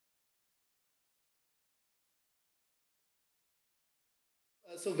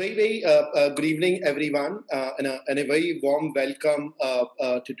So very good evening, everyone, and a very warm welcome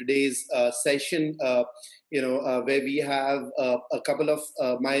to today's session. Where we have a couple of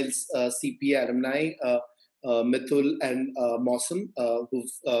Miles CPA alumni, Mithul and Mosam,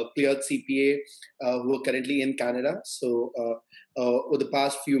 who've cleared CPA, who are currently in Canada. So over the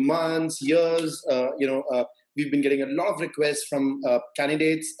past few months, years, we've been getting a lot of requests from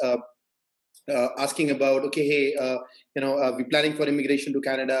candidates. Asking about, okay, hey, we're planning for immigration to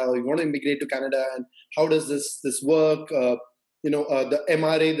Canada, or we want to immigrate to Canada, and how does this work? The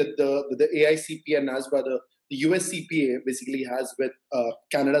MRA that the AICPA and NASBA, the US CPA basically has with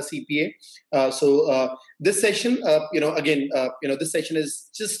Canada CPA. This session, this session is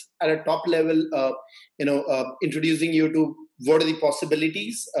just at a top level, introducing you to what are the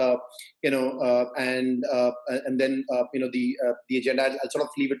possibilities, and then the agenda. I'll sort of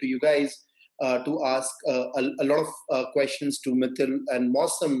leave it to you guys to ask a lot of questions to Mithil and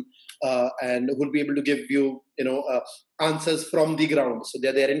Mosam, and who'll be able to give you, answers from the ground. So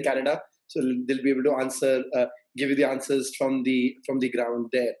they're there in Canada, so they'll be able to give you the answers from the ground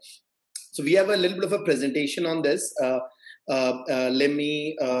there. So we have a little bit of a presentation on this. Let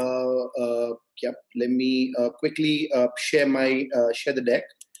me quickly share the deck,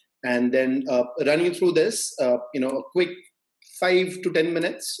 and then run you through this. A quick 5 to 10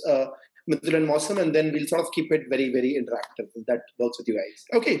 minutes. Mithil and Mosam, and then we'll sort of keep it very, very interactive, if that works with you guys.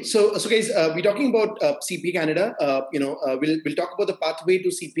 Okay, so guys, we're talking about CPA Canada. We'll talk about the pathway to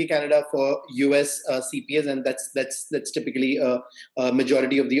CPA Canada for US CPAs, and that's typically a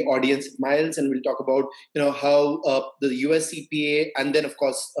majority of the audience, Miles. And we'll talk about how the US CPA, and then of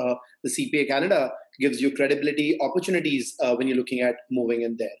course the CPA Canada gives you credibility opportunities when you're looking at moving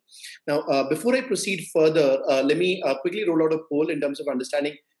in there. Now, before I proceed further, let me quickly roll out a poll in terms of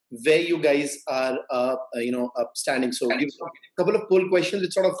understanding where you guys are, standing. So give a couple of poll questions,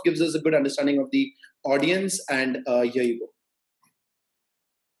 which sort of gives us a good understanding of the audience. And here you go.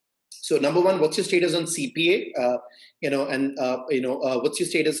 So number one, what's your status on CPA? What's your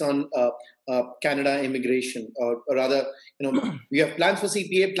status on Canada immigration, or rather, you have plans for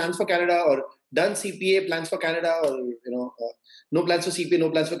CPA, plans for Canada, or done CPA, plans for Canada, or no plans for CPA,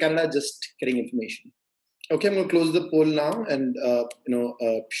 no plans for Canada, just getting information. Okay, I'm going to close the poll now and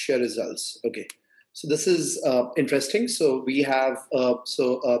share results. Okay, so this is interesting. So we have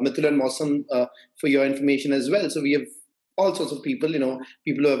Mithil and Mosam for your information as well. So we have all sorts of people,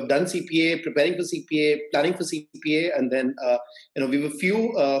 people who have done CPA, preparing for CPA, planning for CPA, and then we have a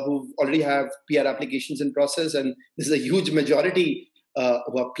few who already have PR applications in process, and this is a huge majority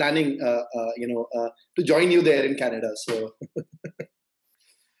who are planning, to join you there in Canada. So.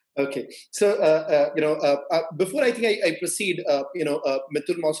 Okay, so before I think I proceed,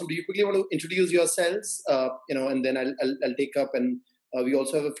 Mithil, Mosam, do you quickly want to introduce yourselves, and then I'll take up, and we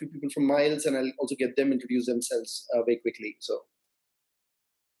also have a few people from Miles, and I'll also get them introduce themselves very quickly. So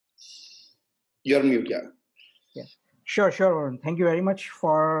you're on mute, yeah. Yeah, sure. Thank you very much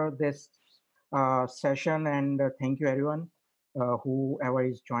for this session, and thank you everyone whoever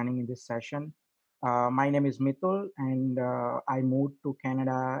is joining in this session. My name is Mithul, and I moved to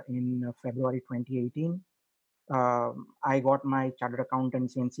Canada in February 2018. I got my Chartered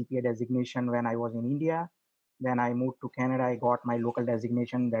Accountancy and CPA designation when I was in India. Then I moved to Canada. I got my local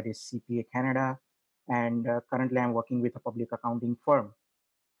designation, that is CPA Canada. And currently I'm working with a public accounting firm.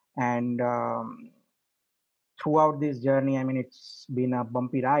 And throughout this journey, I mean, it's been a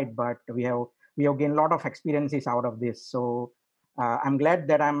bumpy ride, but we have gained a lot of experiences out of this. So I'm glad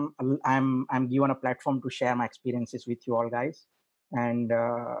that I'm given a platform to share my experiences with you all guys, and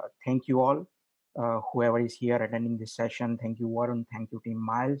thank you all, whoever is here attending this session. Thank you, Varun. Thank you, Team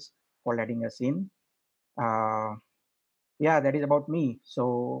Miles, for letting us in. Yeah, that is about me.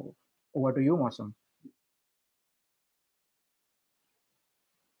 So over to you, Mosam.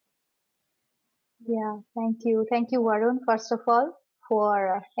 Yeah, thank you, Varun. First of all,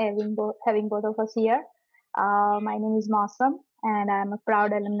 for having both of us here. My name is Mosam, and I'm a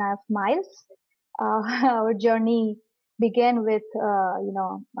proud alumni of Miles. Our journey began with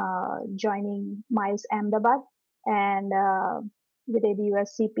joining Miles Ahmedabad, and we did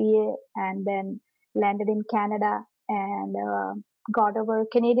US CPA, and then landed in Canada, and got our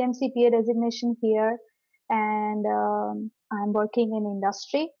Canadian CPA designation here, and I'm working in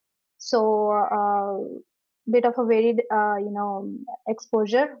industry. So bit of a varied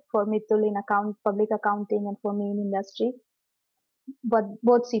exposure for Mithul in public accounting, and for me in industry, but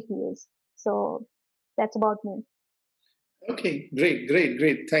both CPAs. So that's about me. Okay,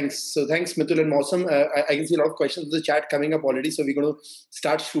 great. Thanks. So thanks, Mithul and Mausam. I can see a lot of questions in the chat coming up already, so we're going to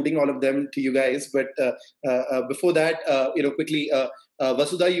start shooting all of them to you guys. But before that, quickly,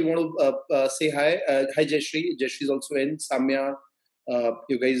 Vasudha, you want to say hi? Hi, Jayashree. Jayashree is also in. Samya,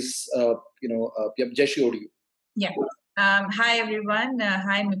 you guys, Jayashree, over to you. Yeah. Hi, everyone.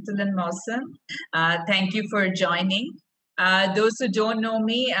 Hi, Mithul and Mausam. Thank you for joining. Those who don't know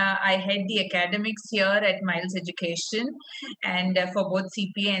me, I head the academics here at Miles Education and for both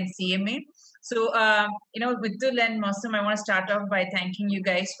CPA and CMA. So, Mithul and Mausam, I want to start off by thanking you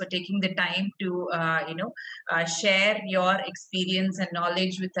guys for taking the time to, share your experience and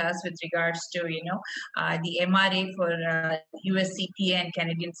knowledge with us with regards to, the MRA for US CPA and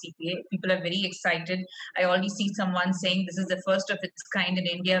Canadian CPA. People are very excited. I already see someone saying this is the first of its kind in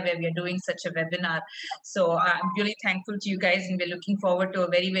India where we are doing such a webinar. So I'm really thankful to you guys, and we're looking forward to a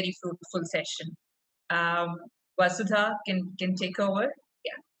very, very fruitful session. Vasudha can take over.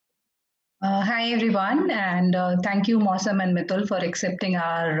 Yeah. Hi, everyone, and thank you, Mausam and Mithul, for accepting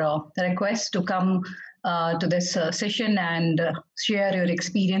our request to come to this session and share your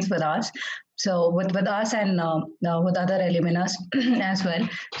experience with us. So with us and with other alumnus as well.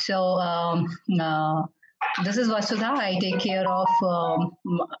 So this is Vasudha. I take care of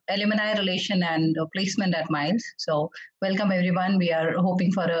alumni relation and placement at Miles. So welcome, everyone. We are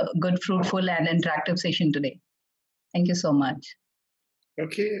hoping for a good, fruitful, and interactive session today. Thank you so much.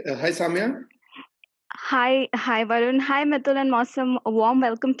 Okay. Hi, Samya. Hi, Varun. Hi, Mithul and Mausam. A warm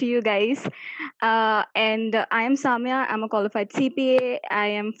welcome to you guys. And I am Samya. I'm a qualified CPA. I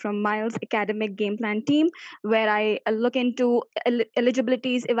am from Miles Academic Game Plan team, where I look into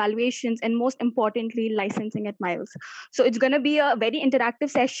eligibilities, evaluations, and most importantly, licensing at Miles. So it's going to be a very interactive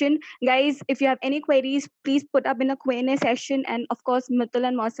session. Guys, if you have any queries, please put up in a Q&A session. And of course, Mithul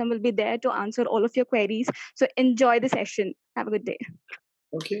and Mausam will be there to answer all of your queries. So enjoy the session. Have a good day.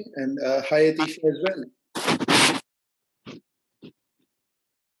 Okay, and hi, Atisha as well.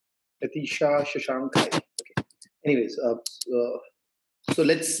 Atisha, Shashank. Okay. Anyways, so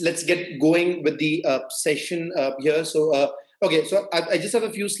let's get going with the session here. So okay, so I just have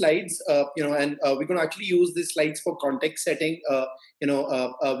a few slides, and we're going to actually use these slides for context setting.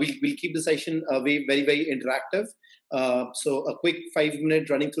 We'll keep the session very very interactive. So a quick 5-minute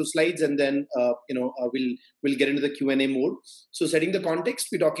running through slides, and then we'll get into the Q&A mode. So setting the context,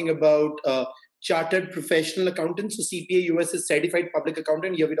 we're talking about chartered professional accountants. So CPA US is certified public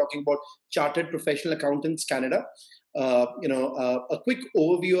accountant. Here we're talking about chartered professional accountants Canada. A quick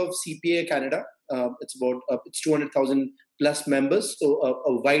overview of CPA Canada. It's about it's 200,000 plus members, so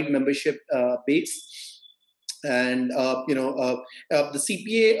a wide membership base. And the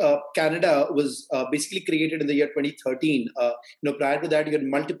CPA Canada was basically created in the year 2013. Prior to that, you had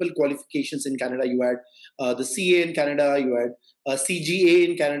multiple qualifications in Canada. You had the CA in Canada, you had CGA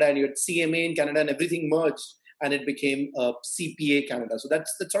in Canada, and you had CMA in Canada, and everything merged, and it became CPA Canada. So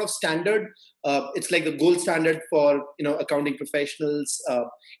that's sort of standard. It's like the gold standard for accounting professionals.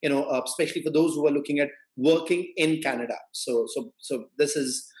 Especially for those who are looking at working in Canada. So this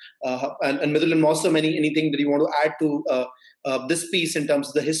is. And Mithul and Mausam, anything that you want to add to this piece in terms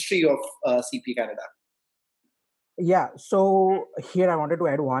of the history of CP Canada? Yeah, so here I wanted to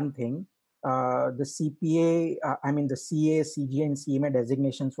add one thing. The CPA, the CA, CGA, and CMA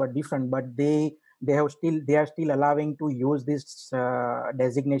designations were different, but they are still allowing to use this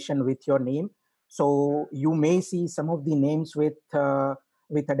designation with your name. So you may see some of the names with a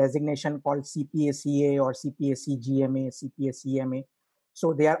designation called CPA CA or CPA CGMA, CPA CMA.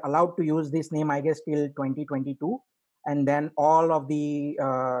 So they are allowed to use this name, I guess, till 2022, and then all of the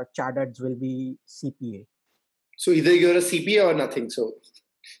chartereds will be CPA. So either you're a CPA or nothing. So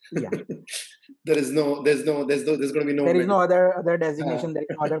yeah, there's going to be no. There is no other designation. There is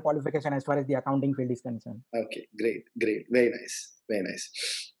no other qualification as far as the accounting field is concerned. Okay, great, very nice.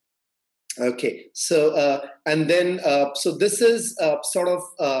 Okay, so and then so this is sort of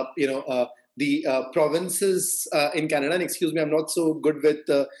the provinces in Canada. And excuse me, I'm not so good with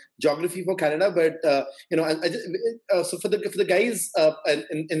geography for Canada, but so for the guys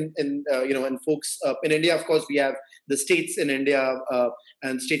and folks in India, of course, we have the states in India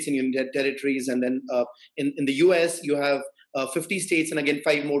and states in Union territories, and then in the US you have 50 states and again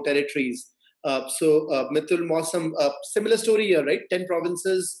 5 more territories. So Mithul, Mausam, similar story here, right? 10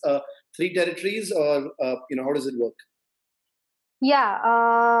 provinces, 3 territories, or how does it work? Yeah,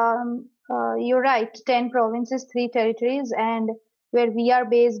 you're right. 10 provinces, 3 territories, and where we are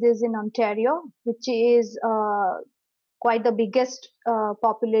based is in Ontario, which is quite the biggest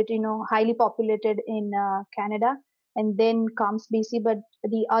highly populated in Canada, and then comes BC, but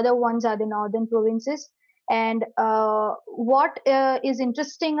the other ones are the northern provinces. And what is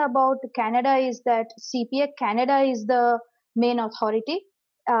interesting about Canada is that CPA Canada is the main authority.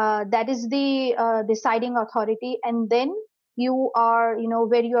 That is the deciding authority. And then you are,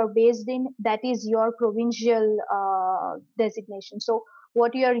 where you are based in, that is your provincial designation. So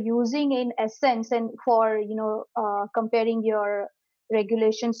what you are using in essence, and for, comparing your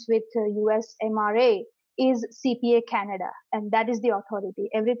regulations with US MRA, is CPA Canada, and that is the authority.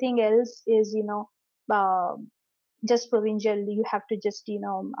 Everything else is, uh, just provincial. You have to just,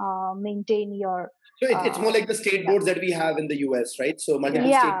 maintain your. So it's more like the state boards that we have in the US, right? So multiple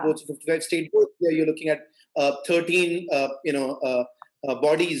state Yeah. boards, 55 state boards. Here you're looking at 13,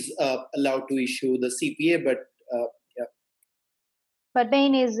 bodies allowed to issue the CPA, but yeah. But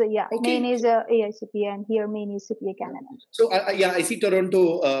main is Okay. main is AICPA, and here main is CPA Canada. So I see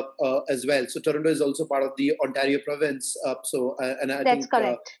Toronto as well. So Toronto is also part of the Ontario province. And I That's think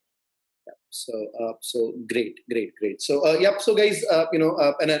correct. So great. So so guys,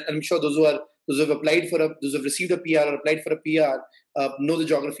 and I'm sure those who have applied for those who have received a PR or applied for a PR know the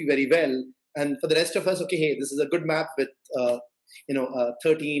geography very well. And for the rest of us, okay, hey, this is a good map with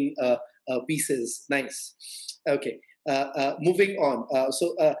 13 pieces. Nice. Okay. Moving on.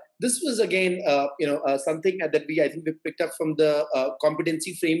 This was again, something that I think we picked up from the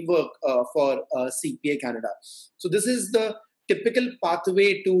competency framework for CPA Canada. So this is the typical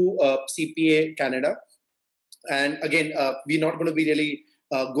pathway to CPA Canada. And again, we're not going to be really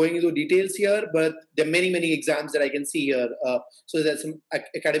going into details here, but there are many exams that I can see here. So there's some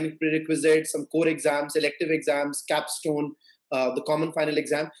academic prerequisites, some core exams, elective exams, capstone, the common final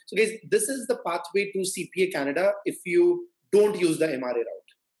exam. So guys, this is the pathway to CPA Canada if you don't use the MRA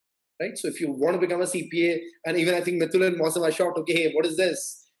route, right? So if you want to become a CPA, and even I think Mithul and Mausam are shocked, okay, hey, what is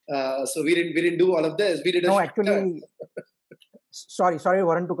this? So we didn't do all of this. We did no, actually, sorry,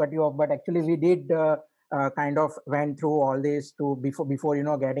 Varun, to cut you off, but actually we did kind of went through all this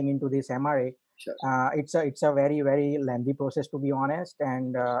before getting into this MRA. Sure. It's a very lengthy process, to be honest,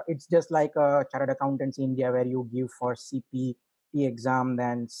 and it's just like a chartered accountants in India where you give for CPT exam,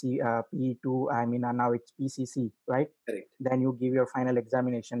 then P2. I mean, now it's PCC, right? Correct. Then you give your final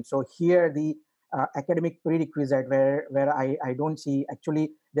examination. So here the academic prerequisite where I don't see,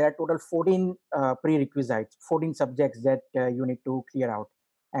 actually there are total 14 prerequisites, 14 subjects that you need to clear out,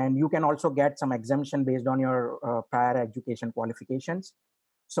 and you can also get some exemption based on your prior education qualifications.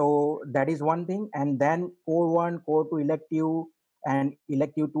 So that is one thing. And then core 1, core 2 elective, and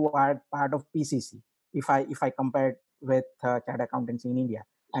elective 2 are part of PCC if I compare it with chartered accountancy in India.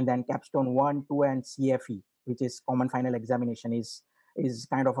 And then capstone 1, 2 and CFE, which is common final examination, is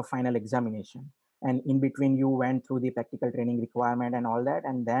kind of a final examination. And in between you went through the practical training requirement and all that,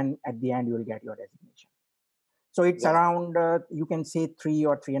 and then at the end you will get your designation. So it's around you can say 3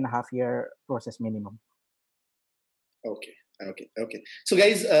 or 3.5 year process minimum. Okay. So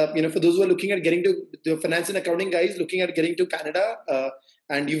guys, for those who are looking at getting to the finance and accounting guys, looking at getting to Canada,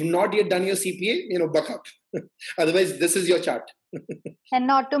 and you've not yet done your CPA, buck up. Otherwise, this is your chart. And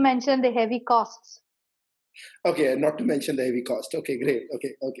not to mention the heavy costs. Okay, not to mention the heavy cost. Okay, great.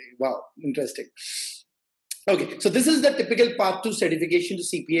 Okay. Wow, interesting. Okay, so this is the typical path to certification to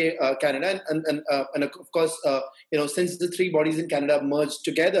CPA Canada, and of course, since the three bodies in Canada merged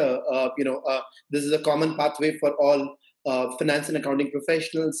together, this is a common pathway for all finance and accounting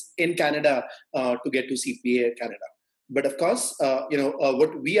professionals in Canada to get to CPA Canada. But of course,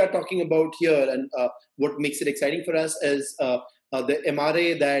 what we are talking about here, and what makes it exciting for us is the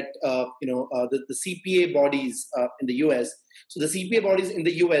MRA that the CPA bodies in the US. So the CPA bodies in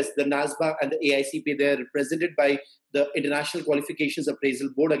the US, the NASBA and the AICPA, they're represented by the International Qualifications Appraisal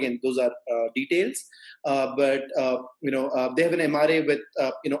Board. Again, those are details, but they have an MRA with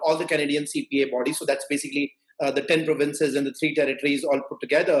all the Canadian CPA bodies. So that's basically the 10 provinces and the 3 territories all put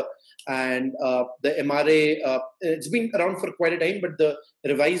together. And the MRA, it's been around for quite a time, but the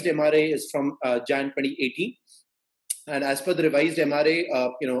revised MRA is from Jan 2018. And as per the revised MRA,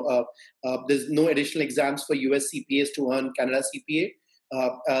 there's no additional exams for US CPAs to earn Canada CPA.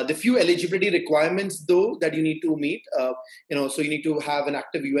 The few eligibility requirements, though, that you need to meet, so you need to have an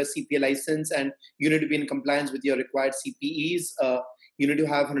active US CPA license, and you need to be in compliance with your required CPEs. You need to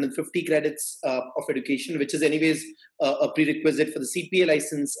have 150 credits of education, which is anyways a prerequisite for the CPA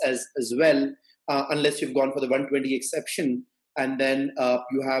license as well, unless you've gone for the 120 exception. And then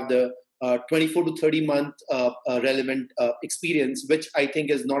you have the 24 to 30 month relevant experience, which I think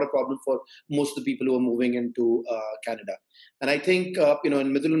is not a problem for most of the people who are moving into Canada. And I think, in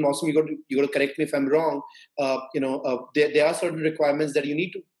Mithul and Mausam, you got to correct me if I'm wrong. There are certain requirements that you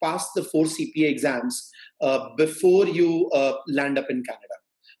need to pass the 4 CPA exams before you land up in Canada.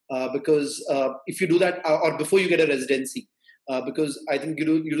 because if you do that or before you get a residency, because I think you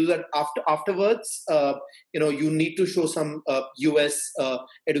do that afterwards. You need to show some US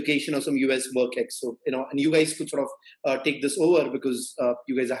education or some US work ex. So and you guys could sort of take this over because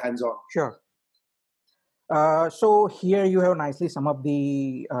you guys are hands on. Sure. So here you have nicely some of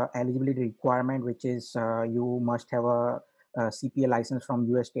the eligibility requirement, which is you must have a CPA license from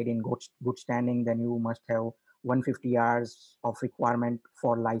US state in good standing. Then you must have 150 hours of requirement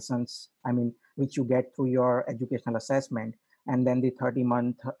for license, which you get through your educational assessment, and then the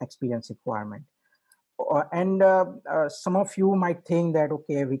 30-month experience requirement. And some of you might think that,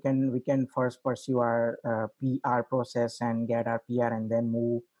 okay, we can first pursue our PR process and get our PR and then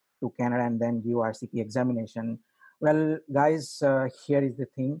move to Canada and then give our CPA examination. Well, guys, here is the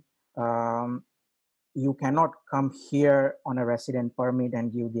thing. You cannot come here on a resident permit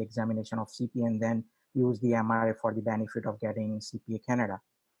and give the examination of CPA and then use the MRA for the benefit of getting CPA Canada.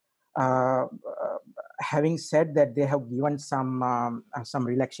 Having said that, they have given some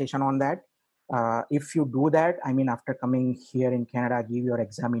relaxation on that. If you do that, after coming here in Canada, give your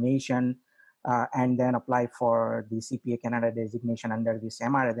examination and then apply for the CPA Canada designation under this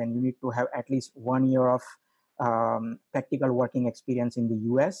MRA, then you need to have at least 1 year of practical working experience in the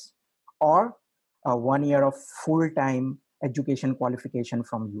US or 1 year of full-time education qualification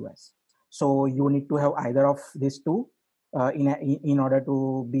from US. So you need to have either of these two in order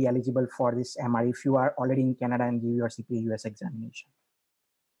to be eligible for this MRA if you are already in Canada and give your CPA US examination.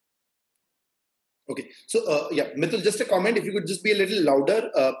 Okay, so Mithul, just a comment. If you could just be a little louder,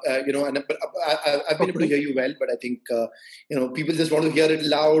 and I've been able to hear you well, but I think people just want to hear it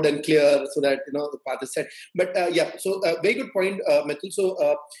loud and clear so that the path is set. But so very good point, Mithul.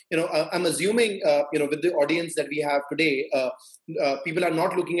 So I'm assuming with the audience that we have today, people are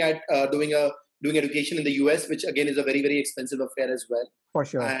not looking at doing education in the US, which again is a very, very expensive affair as well. For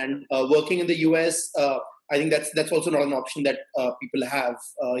sure. And working in the US, I think that's also not an option that people have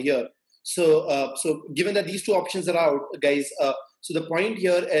here. So given that these two options are out, guys, so the point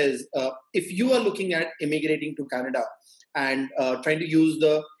here is if you are looking at immigrating to Canada and trying to use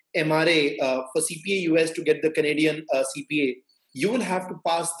the MRA for CPA US to get the Canadian CPA, you will have to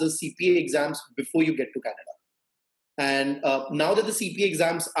pass the CPA exams before you get to Canada. And now that the CPA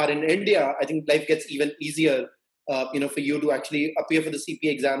exams are in India, I think life gets even easier, for you to actually appear for the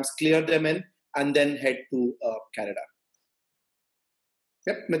CPA exams, clear them in, and then head to Canada.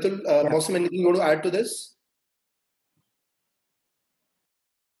 Yep, Mithul, Mosam, anything you want to add to this?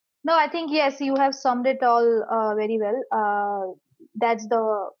 No, I think yes, you have summed it all very well. That's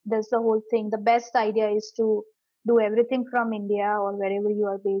the whole thing. The best idea is to do everything from India or wherever you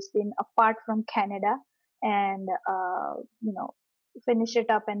are based in, apart from Canada, and finish it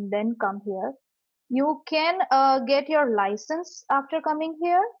up and then come here. You can get your license after coming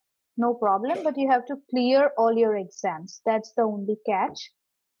here, no problem, but you have to clear all your exams. That's the only catch.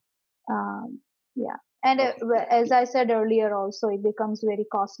 Yeah. And as I said earlier, also, it becomes very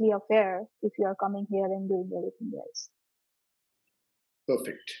costly affair if you are coming here and doing everything else.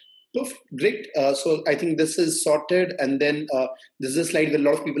 Perfect. Great. So I think this is sorted. And then this is a slide where a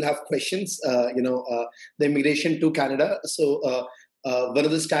lot of people have questions, the immigration to Canada. So one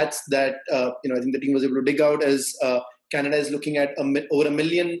of the stats that, I think the team was able to dig out is Canada is looking at over 1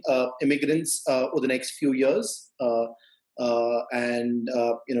 million immigrants over the next few years. And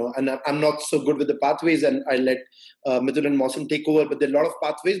I'm not so good with the pathways, and I'll let Mithul and Mosam take over. But there are a lot of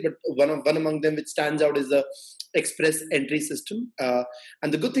pathways, but one among them which stands out is the express entry system.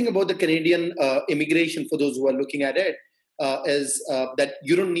 And the good thing about the Canadian immigration, for those who are looking at it, is that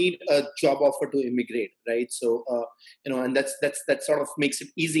you don't need a job offer to immigrate, right? So and that sort of makes it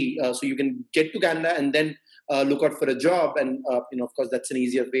easy. So you can get to Canada and then look out for a job, and of course that's an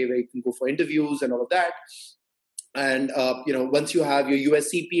easier way where you can go for interviews and all of that. And once you have your US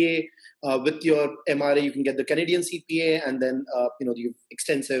CPA with your MRA, you can get the Canadian CPA, and then you have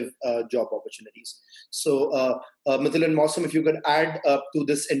extensive job opportunities. So Mithul and Mosam, if you could add to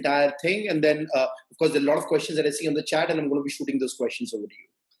this entire thing, and then of course there are a lot of questions that I see on the chat, and I'm going to be shooting those questions over to you.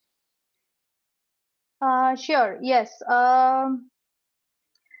 Sure. Yes.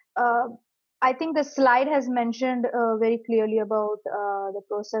 I think the slide has mentioned very clearly about the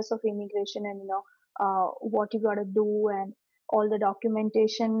process of immigration and what you got to do and all the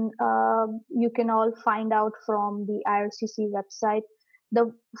documentation. You can all find out from the IRCC website.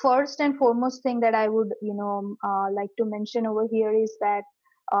 The first and foremost thing that I would like to mention over here is that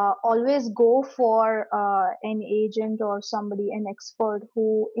always go for an agent or somebody, an expert,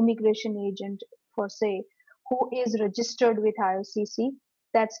 immigration agent per se, who is registered with IRCC.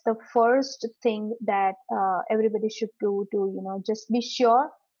 That's the first thing that everybody should do to just be sure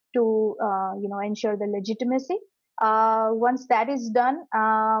to ensure the legitimacy. Once that is done,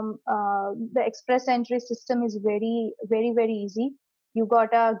 the express entry system is very, very, very easy. You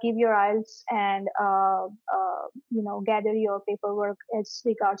gotta give your IELTS and gather your paperwork as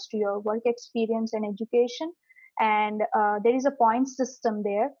regards to your work experience and education. And there is a point system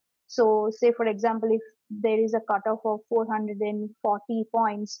there. So, say for example, if there is a cutoff of 440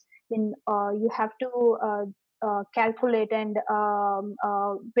 points, then you have to calculate, and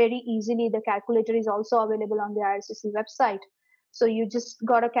very easily the calculator is also available on the IRCC website. So you just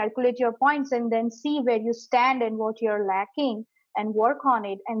got to calculate your points and then see where you stand and what you're lacking and work on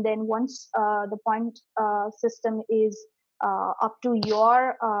it. And then once the point system is up to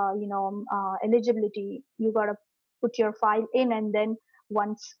your eligibility, you got to put your file in, and then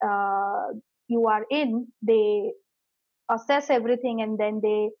once you are in, they assess everything, and then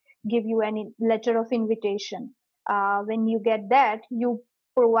they give you a letter of invitation. When you get that, you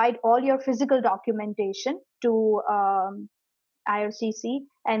provide all your physical documentation to IRCC,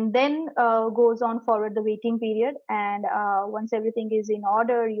 and then goes on forward the waiting period. And once everything is in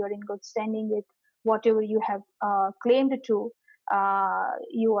order, you're in good standing with whatever you have claimed to,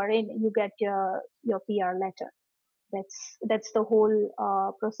 you are in, you get your PR letter. That's the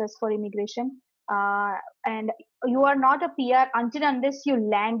whole process for immigration. And you are not a PR until unless you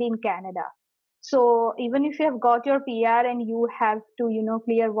land in Canada. So even if you have got your PR and you have to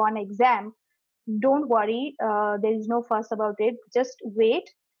clear one exam, don't worry. There is no fuss about it. Just wait.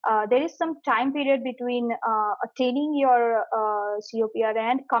 There is some time period between attaining your COPR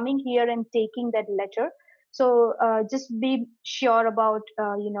and coming here and taking that letter. So just be sure about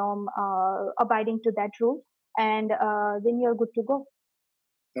abiding to that rule, and then you're good to go.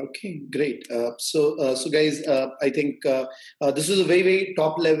 Okay, great. So guys, I think this was a very, very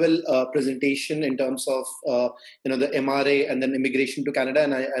top level presentation in terms of the MRA and then immigration to Canada,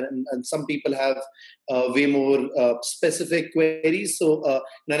 and some people have way more specific queries. So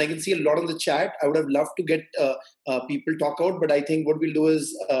and I can see a lot on the chat. I would have loved to get people talk out, but I think what we'll do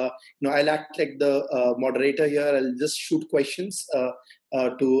is I'll act like the moderator here. I'll just shoot questions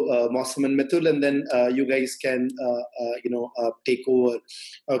to Mosam and Mithul, and then you guys can take over.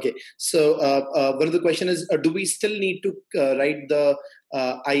 Okay, so one of the question is, do we still need to write the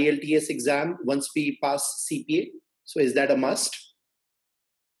IELTS exam once we pass CPA? So is that a must?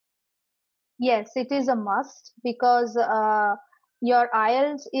 Yes, it is a must, because your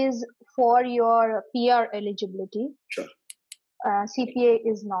IELTS is for your PR eligibility. Sure. CPA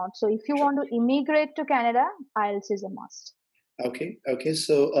is not. So if you want to immigrate to Canada, IELTS is a must. Okay.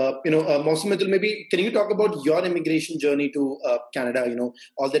 So, Mosam, maybe can you talk about your immigration journey to Canada?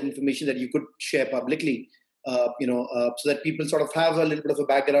 All that information that you could share publicly, so that people sort of have a little bit of a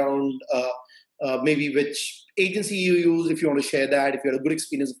background, maybe which agency you use, if you want to share that, if you had a good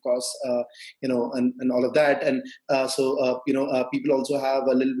experience, of course, and all of that. And so, people also have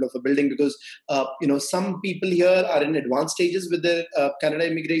a little bit of a building, because, some people here are in advanced stages with their Canada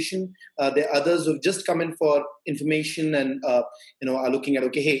immigration. There are others who've just come in for information and, are looking at,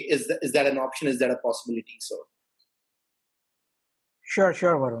 okay, hey, is that an option? Is that a possibility? So. Sure,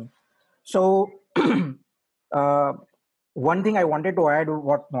 Varun. So, one thing I wanted to add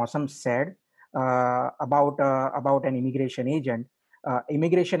what Mosam said about an immigration agent.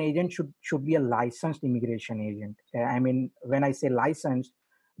 Immigration agent should be a licensed immigration agent. I mean, when I say licensed,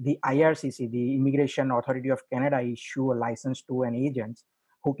 the IRCC, the Immigration Authority of Canada, issue a license to an agent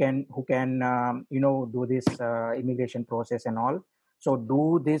who can do this immigration process and all. So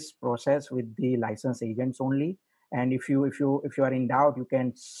do this process with the licensed agents only. And if you are in doubt, you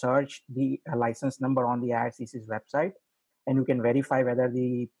can search the license number on the IRCC's website, and you can verify whether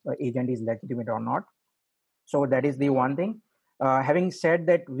the agent is legitimate or not. So that is the one thing. Having said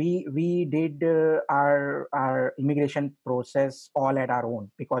that, we did our immigration process all at our own,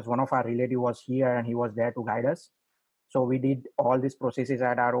 because one of our relative was here and he was there to guide us. So we did all these processes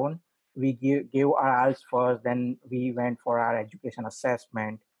at our own. We gave our IELTS first, then we went for our education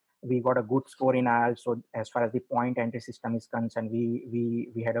assessment. We got a good score in IELTS. So as far as the point entry system is concerned,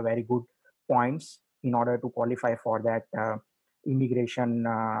 we had a very good points in order to qualify for that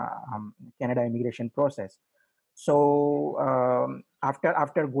Canada immigration process. So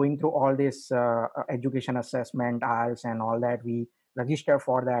after going through all this education assessment, IELTS and all that, we register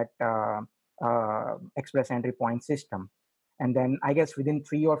for that express entry point system. And then I guess within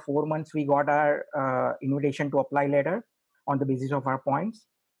 3 or 4 months, we got our invitation to apply letter on the basis of our points.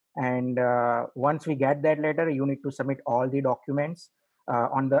 And once we get that letter, you need to submit all the documents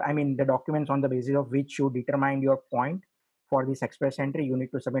the documents on the basis of which you determine your point for this express entry. You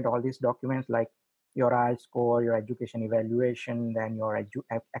need to submit all these documents like your IELTS score, your education evaluation, then your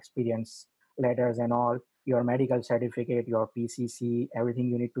experience letters and all, your medical certificate, your PCC, everything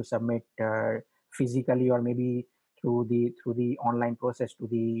you need to submit physically or maybe through the online process to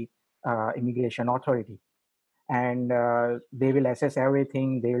the immigration authority. And they will assess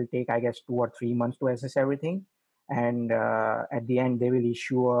everything. They will take, I guess, 2 or 3 months to assess everything. And at the end, they will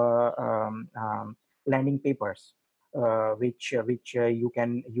issue landing papers, which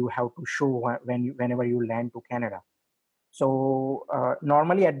you have to show whenever you land to Canada. So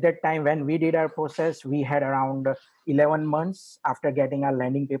normally at that time when we did our process, we had around 11 months after getting our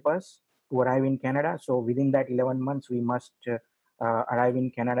landing papers to arrive in Canada. So within that 11 months, we must arrive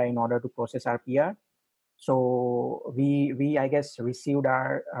in Canada in order to process our PR. So we I guess received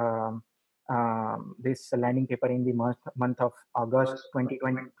our this landing paper in the month of August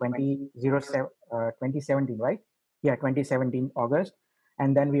 2017, right? Yeah, 2017 August,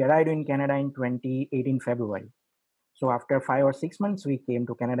 and then we arrived in Canada in 2018 February. So after 5 or 6 months, we came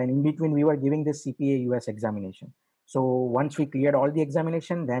to Canada, and in between we were giving this CPA US examination. So once we cleared all the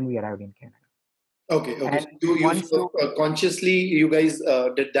examination, then we arrived in Canada. Okay. And So once you consciously you guys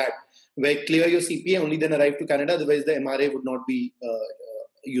did that, where clear your CPA, only then arrive to Canada. Otherwise, the MRA would not be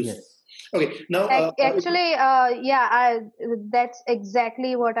useful. yes. Okay. Now, Actually, that's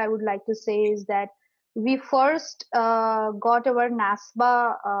exactly what I would like to say is that we first got our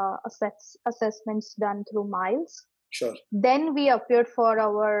NASBA assessments done through Miles. sure, Then we appeared for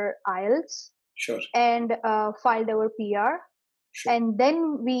our IELTS sure, and filed our PR. sure. And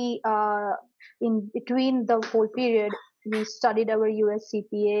then we, in between the whole period, we studied our US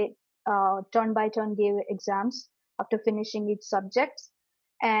CPA, turn by turn gave exams after finishing each subjects.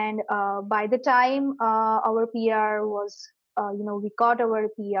 And by the time our PR was, we got our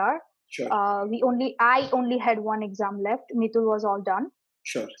PR. Sure. I only had one exam left. Mitul was all done.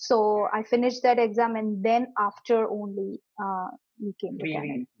 Sure. So I finished that exam, and then after only we came to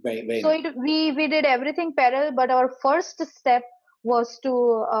Canada. Very So we did everything parallel, but our first step was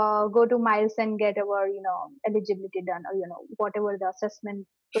to go to Miles and get our eligibility done, or whatever the assessment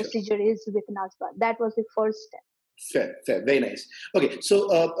procedure is with NASBA. That was the first step. Fair, very nice. Okay, so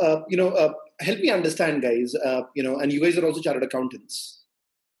help me understand, guys. And you guys are also chartered accountants.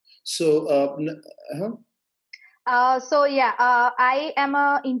 So, I am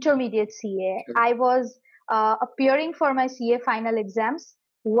a intermediate CA. Sure. I was appearing for my CA final exams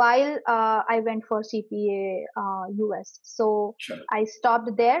while I went for CPA US. So Sure. I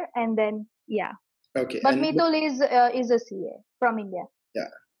stopped there, and then Okay. But and Mitul is a CA from India. Yeah.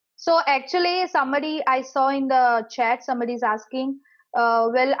 So actually, somebody I saw in the chat, somebody is asking,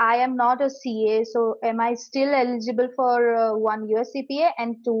 well, I am not a CA, so am I still eligible for one US CPA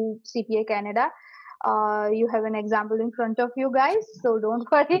and two CPA Canada? You have an example in front of you guys, so don't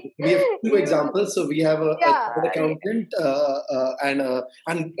worry. We have two examples. So we have a chartered accountant and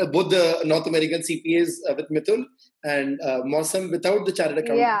both the North American CPAs with Mitul and Mosam without the chartered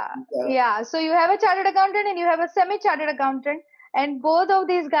accountant. So you have a chartered accountant and you have a semi-chartered accountant. And both of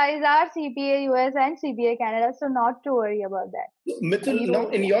these guys are CPA US and CPA Canada, so not to worry about that. Mithul, now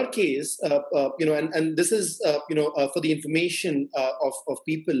in your case, and this is for the information of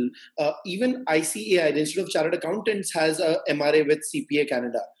people, even ICAI, the Institute of Chartered Accountants, has a MRA with CPA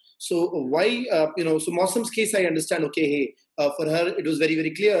Canada. So why, so Mausam's case, I understand. Okay, hey, for her it was very,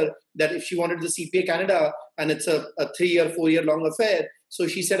 very clear that if she wanted the CPA Canada, and it's a 3-year, 4-year long affair, so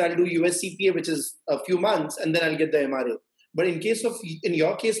she said, I'll do US CPA, which is a few months, and then I'll get the MRA. But in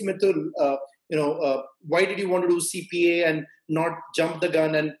your case, Mithul, why did you want to do CPA and not jump the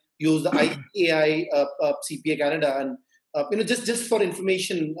gun and use the ICAI CPA Canada? And just for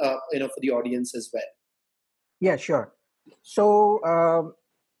information, for the audience as well. Yeah, sure. So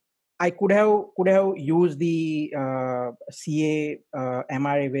I could have used the CA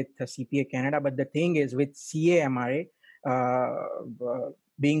MRA with CPA Canada, but the thing is with CA MRA.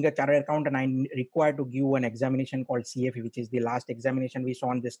 Being a chartered accountant, I'm required to give an examination called CFE, which is the last examination we saw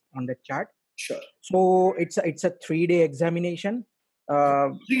on the chart. Sure. So it's a 3-day examination.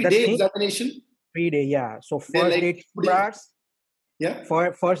 3-day examination. 3-day, yeah. So first day it's 4 hours. Yeah.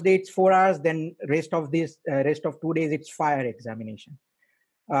 For first day it's 4 hours. Then rest of 2 days it's fire examination.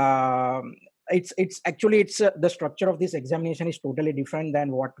 It's actually the structure of this examination is totally different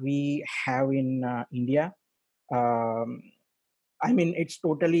than what we have in India. I mean, it's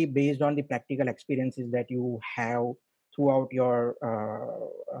totally based on the practical experiences that you have throughout your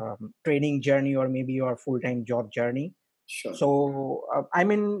training journey or maybe your full-time job journey. Sure. So, I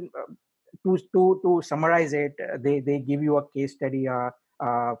mean, to summarize it, they give you a case study,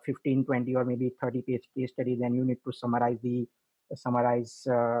 15, 20, or maybe 30-page case study. Then you need to summarize the summarize.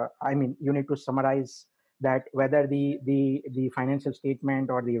 You need to summarize that whether the financial statement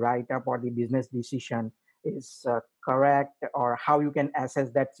or the write-up or the business decision is correct, or how you can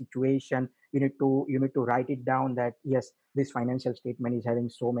assess that situation. You need to write it down that yes, this financial statement is having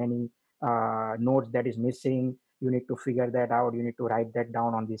so many notes that is missing. You need to figure that out. You need to write that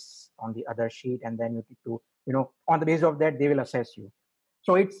down on the other sheet, and then you need to, on the basis of that, they will assess you.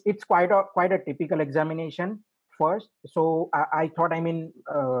 So it's quite a typical examination first. So I thought,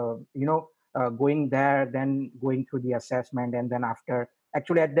 going there, then going through the assessment, and then after,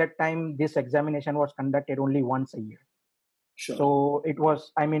 actually at that time this examination was conducted only once a year. Sure. So it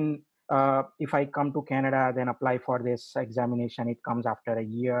was, if I come to Canada, then apply for this examination, it comes after a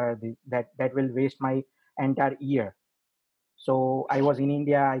year. That will waste my entire year. So I was in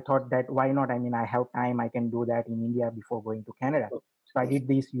India. I thought that why not? I have time. I can do that in India before going to Canada. So I did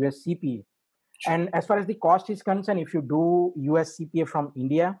this US CPA. And as far as the cost is concerned, if you do US CPA from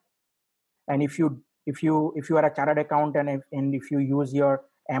India, and if you are a chartered accountant, and if you use your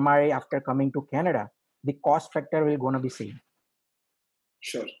MRA after coming to Canada, the cost factor will gonna be same.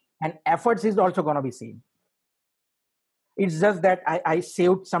 Sure. And efforts is also gonna be same. It's just that I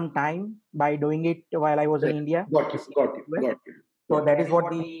saved some time by doing it while I was in India. Got you. So that is what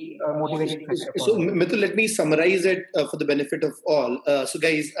the motivating factor. So Mithul, let me summarize it for the benefit of all. So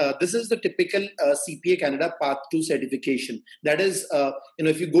guys, this is the typical CPA Canada Path 2 certification. That is,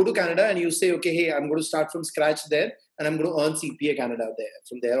 if you go to Canada and you say, okay, hey, I'm going to start from scratch there, and I'm going to earn CPA Canada there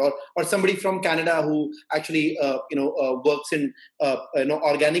from there, or somebody from Canada who actually works in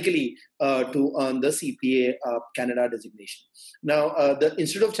organically to earn the CPA Canada designation. Now, the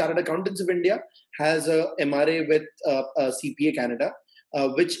Institute of Chartered Accountants of India has a MRA with CPA Canada,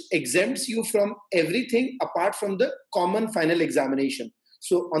 which exempts you from everything apart from the common final examination.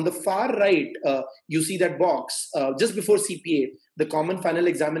 So on the far right, you see that box just before CPA, the common final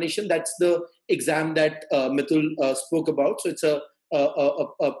examination. That's the exam that Mithul spoke about. So it's a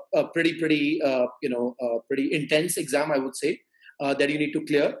pretty intense exam, I would say, that you need to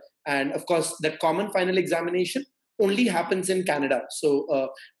clear. And of course, that common final examination only happens in Canada. So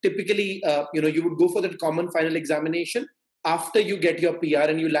typically, you would go for that common final examination after you get your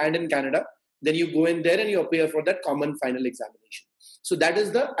PR and you land in Canada. Then you go in there and you appear for that common final examination. So that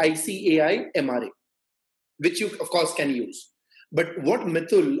is the ICAI MRA, which you, of course, can use. But what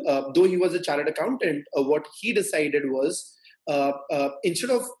Mithul, though he was a chartered accountant, what he decided was, instead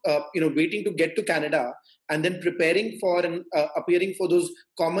of waiting to get to Canada and then preparing for and appearing for those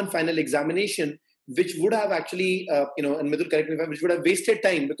common final examination, which would have actually, and Mithul, correct me if I'm, which would have wasted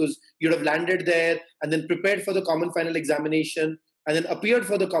time, because you'd have landed there and then prepared for the common final examination and then appeared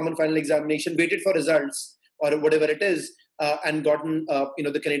for the common final examination, waited for results or whatever it is, and gotten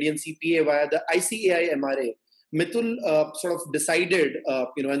the Canadian CPA via the ICAI MRA. Mithul sort of decided,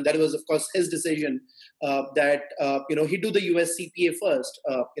 and that was of course his decision, that he do the US CPA first,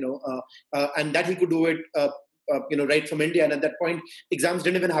 and that he could do it right from India. And at that point, exams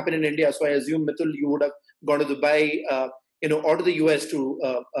didn't even happen in India. So I assume, Mithul, you would have gone to Dubai, or to the US to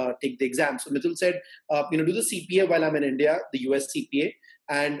take the exam. So Mithul said, do the CPA while I'm in India, the US CPA.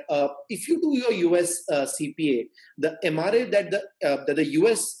 And if you do your US CPA, the MRA that the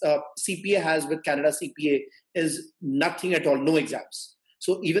US CPA has with Canada CPA is nothing at all, no exams.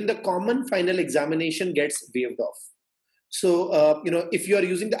 So even the common final examination gets waived off. So, if you are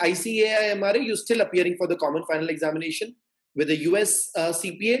using the ICAI MRA, you're still appearing for the common final examination. With the US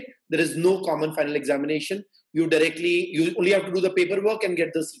CPA, there is no common final examination. You only have to do the paperwork and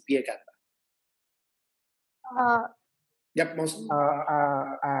get the CPA Canada. Yep, Mohsen.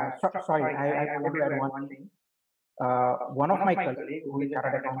 Sorry, I wanted to add one thing. One of my colleagues, who is a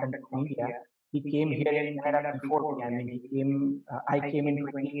chartered accountant from India, he came here in Canada before me. I came in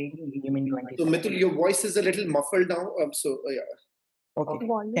 2018. He came in 2017. So Mithul, your voice is a little muffled now. Yeah. Okay.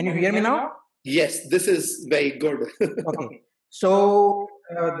 Can you hear me now? Yes, this is very good. Okay. So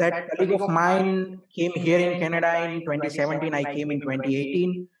that colleague of mine came here in Canada in 2017. I came in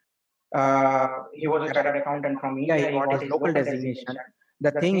 2018. He was a chartered accountant from India. He got his local designation.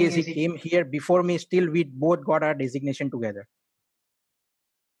 The thing is, he came here before me. Still, we both got our designation together.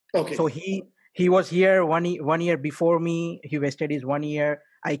 Okay. So he was here one year before me. He wasted his 1 year.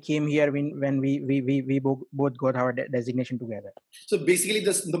 I came here when we both got our designation together. So basically,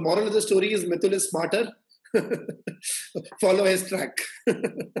 the moral of the story is Mithul is smarter. Follow his track.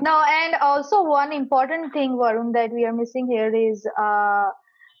 No, and also one important thing, Varun, that we are missing here is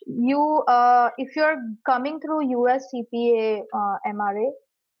if you're coming through US CPA MRA,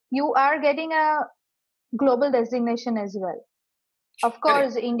 you are getting a global designation as well. Of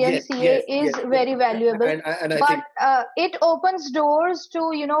course, Indian Yes, CA yes, is yes. very valuable, And I but think it opens doors to,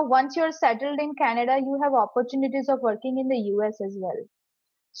 once you're settled in Canada, you have opportunities of working in the US as well.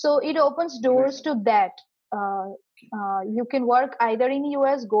 So it opens doors to that. You can work either in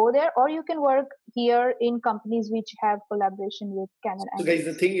US, go there, or you can work here in companies which have collaboration with Canada so, and guys,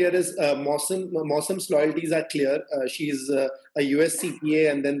 the US. thing here is Mausam's loyalties are clear. She's a US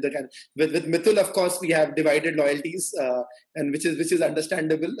CPA, and then with Mithul, of course, we have divided loyalties, and which is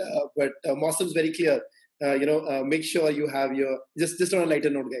understandable. But Mausam's very clear. Make sure you have your just on a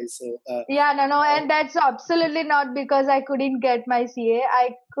lighter note, guys. So Yeah, no, and that's absolutely not because I couldn't get my CA.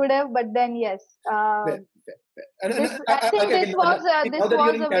 I could have, but then yes, fair, fair, fair. And this I think okay, this was now this that you're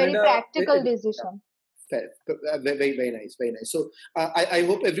was in a very Canada, practical decision. fair, very, very nice, very nice. So I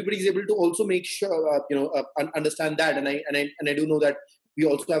hope everybody is able to also make sure understand that, and I do know that we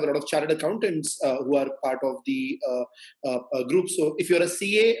also have a lot of chartered accountants who are part of the group. So if you're a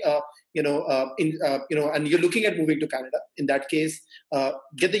CA, and you're looking at moving to Canada, in that case,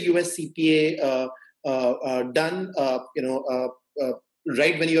 get the US CPA done.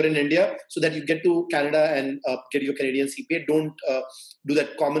 Right when you're in India, so that you get to Canada and get your Canadian CPA. Don't do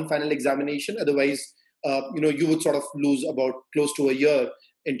that common final examination. Otherwise, you would sort of lose about close to a year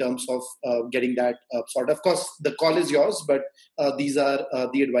in terms of getting that sorted. Of course, the call is yours, but these are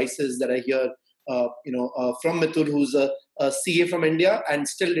the advices that I hear, from Mithul, who's a CA from India and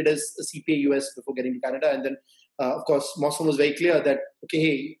still did his CPA US before getting to Canada. And then, of course, Mausam was very clear that, okay,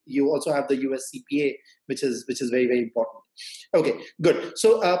 hey, you also have the US CPA, which is very, very important. Okay, good.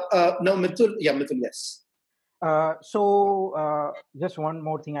 So now Mithul, yes. Just one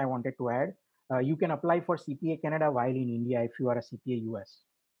more thing I wanted to add. You can apply for CPA Canada while in India if you are a CPA US.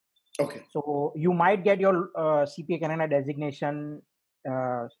 Okay. So you might get your CPA Canada designation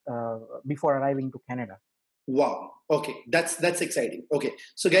before arriving to Canada. Wow. Okay, that's exciting. Okay,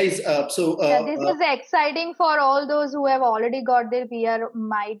 so guys, This is exciting for all those who have already got their PR,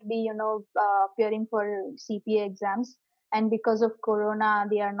 might be appearing for CPA exams, and because of Corona,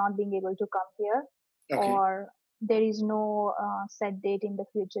 they are not being able to come here, or there is no set date in the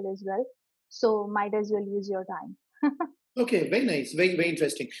future as well. So might as well use your time. Okay, very nice, very, very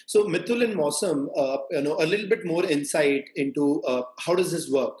interesting. So Mithul and Mausam, a little bit more insight into how does this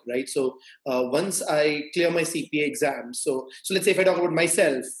work, right? So once I clear my CPA exam, so let's say if I talk about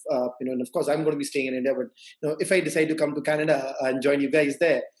myself, and of course I'm going to be staying in India, but if I decide to come to Canada and join you guys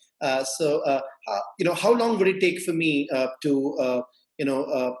there, how long would it take for me to,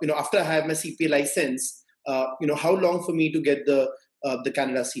 after I have my CPA license, how long for me to get the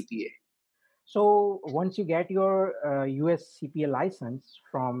Canada CPA? So once you get your US CPA license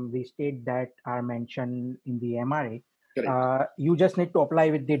from the state that are mentioned in the MRA, you just need to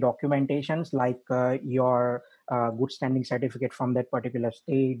apply with the documentations like your good standing certificate from that particular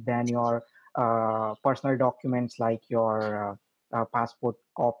state, then your personal documents like your passport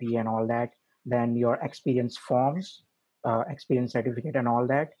copy and all that, then your experience forms, experience certificate and all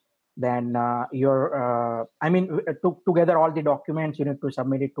that. Then together all the documents, you need to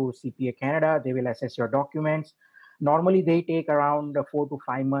submit it to CPA Canada. They will assess your documents. Normally they take around 4 to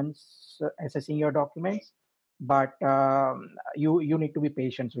 5 months assessing your documents, but you need to be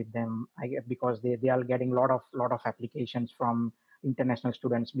patient with them, because they are getting lot of applications from international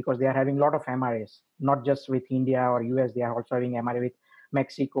students, because they are having a lot of MRAs, not just with India or US. They are also having MRA with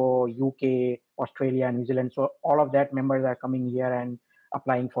Mexico, UK, Australia, New Zealand. So all of that members are coming here and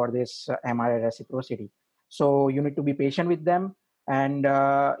applying for this MRA reciprocity. So you need to be patient with them. And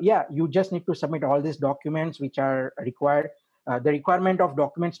you just need to submit all these documents which are required. The requirement of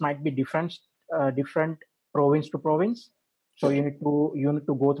documents might be different province to province. So you need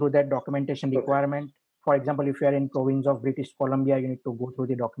to go through that documentation requirement. For example, if you are in province of British Columbia, you need to go through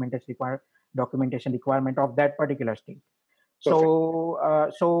the documentation requirement of that particular state.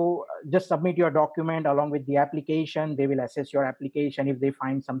 So just submit your document along with the application. They will assess your application. If they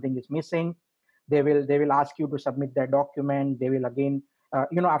find something is missing, they will ask you to submit that document. They will again,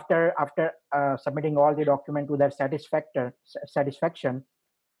 after submitting all the document to their satisfaction,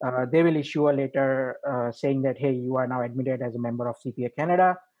 they will issue a letter saying that, hey, you are now admitted as a member of CPA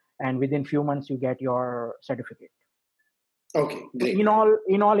Canada, and within few months you get your certificate. Okay, great. In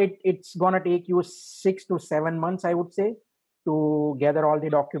all, it's gonna take you 6 to 7 months, I would say, to gather all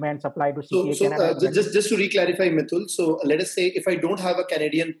the documents, apply to CPA Canada. Just to re-clarify, Mithul, so let us say if I don't have a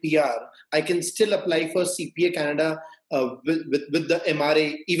Canadian PR, I can still apply for CPA Canada with the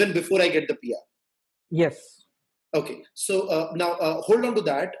MRA even before I get the PR? Yes. Okay, so now hold on to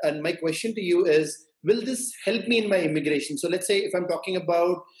that. And my question to you is, will this help me in my immigration? So let's say if I'm talking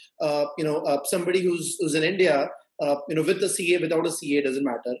about somebody who's in India, with the CA, without a CA, doesn't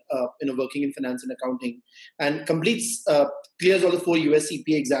matter, working in finance and accounting, and completes, clears all the 4 US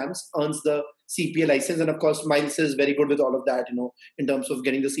CPA exams, earns the CPA license. And of course, Miles is very good with all of that, in terms of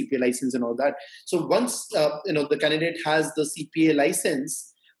getting the CPA license and all that. So once, the candidate has the CPA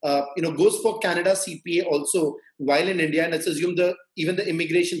license, goes for Canada CPA also while in India. And let's assume even the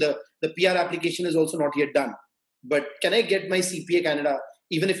immigration, the PR application is also not yet done. But can I get my CPA Canada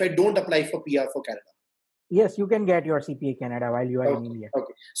even if I don't apply for PR for Canada? Yes, you can get your CPA Canada while you are in India.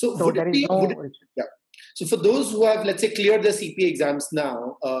 Okay. So yeah. So for those who have, let's say, cleared their CPA exams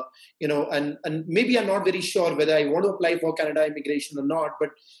now, and maybe I'm not very sure whether I want to apply for Canada immigration or not,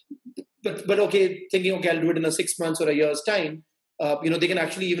 but okay, thinking, okay, I'll do it in 6 months or a year's time, they can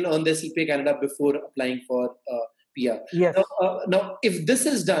actually even earn their CPA Canada before applying for PR. Yes. Now, if this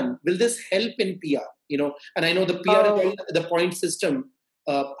is done, will this help in PR? And I know the PR is the point system.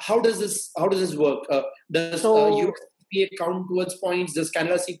 How does this work? Does US CPA count towards points? Does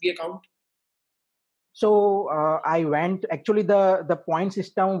Canada CPA count? So actually the point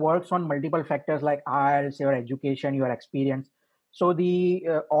system works on multiple factors like IELTS, your education, your experience. So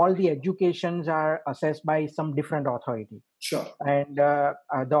all the educations are assessed by some different authority. Sure. And the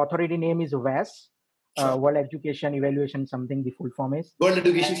authority name is WES, sure. World Education Evaluation, something the full form is. World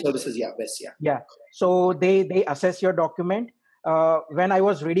Education Services, yeah, WES, yeah. Yeah. So they assess your document. When I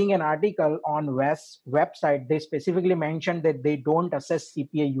was reading an article on WES website, they specifically mentioned that they don't assess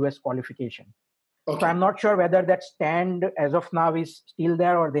CPA US qualification. Okay. So I'm not sure whether that stand as of now is still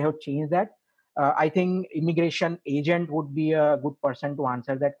there or they have changed that. I think immigration agent would be a good person to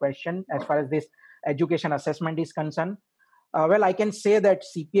answer that question as far as this education assessment is concerned. Well, I can say that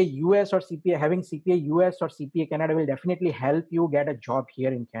CPA US or having CPA US or CPA Canada will definitely help you get a job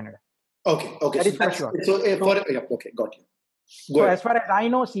here in Canada. Okay. That is for sure. Okay, got you. So as far as I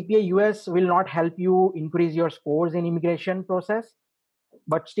know, CPA US will not help you increase your scores in immigration process.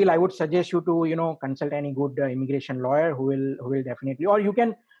 But still, I would suggest you to consult any good immigration lawyer who will definitely, or you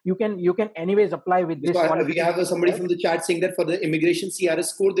can anyways apply with this. So we have somebody from the chat saying that for the immigration CRS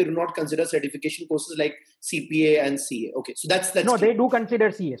score, they do not consider certification courses like CPA and CA. Okay, so that's no, they do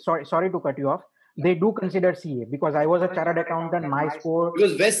consider CA. Sorry to cut you off. They do consider CA because I was a chartered accountant. My score,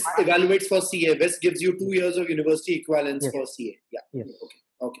 because WES evaluates for CA. WES gives you 2 years of university equivalence for CA. Yeah. Yes.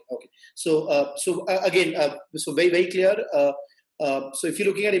 Okay. So again, so very clear. So if you're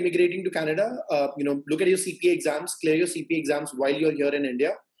looking at immigrating to Canada, look at your CPA exams, clear your CPA exams while you're here in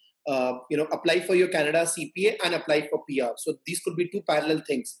India. Apply for your Canada CPA and apply for PR. So these could be 2 parallel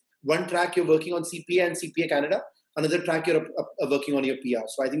things. One track you're working on CPA and CPA Canada. Another track you're working on your PR.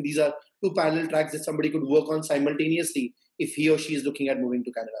 So I think these are 2 parallel tracks that somebody could work on simultaneously if he or she is looking at moving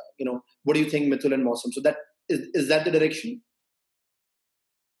to Canada. What do you think, Mithul and Mausam? So that is that the direction?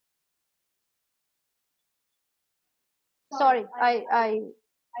 Sorry, I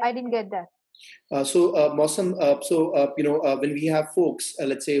didn't get that. Mausam, when we have folks,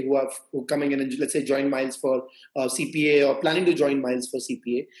 let's say who coming in and let's say join Miles for CPA or planning to join Miles for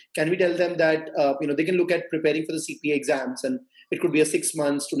CPA, can we tell them that they can look at preparing for the CPA exams, and it could be a 6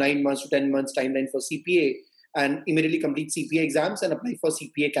 months to 9 months to 10 months timeline for CPA, and immediately complete CPA exams and apply for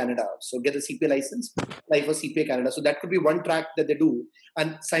CPA Canada. So get a CPA license, apply for CPA Canada. So that could be one track that they do,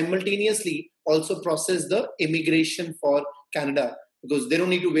 and simultaneously also process the immigration for Canada, because they don't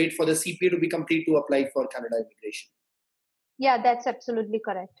need to wait for the CPA to be complete to apply for Canada immigration. Yeah, that's absolutely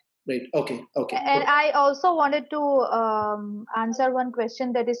correct. Right. Okay. And I also wanted to answer one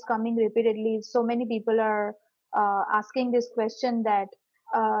question that is coming repeatedly. So many people are asking this question that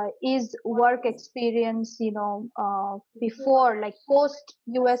is work experience, before, like post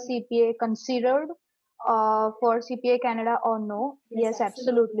US CPA considered for CPA Canada or no? Yes,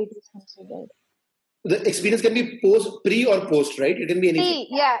 absolutely it is considered. The experience can be pre or post, right? It can be anything.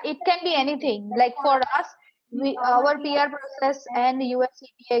 Yeah, it can be anything. Like for us, our PR process and US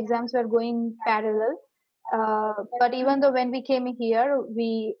CPA exams were going parallel. But even though when we came here,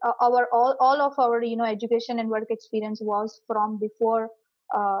 we all of our education and work experience was from before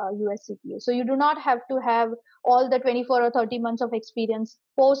US CPA. So you do not have to have all the 24 or 30 months of experience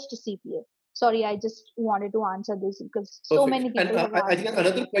post CPA. Sorry, I just wanted to answer this because so many people have asked. I think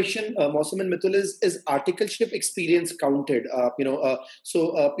another question, Mausam and Mithul, is articleship experience counted? From a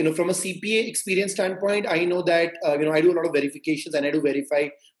CPA experience standpoint, I know that I do a lot of verifications and I do verify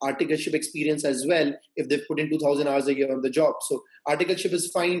articleship experience as well if they've put in 2,000 hours a year on the job. So articleship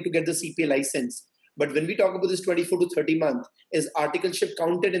is fine to get the CPA license. But when we talk about this 24 to 30 months, is articleship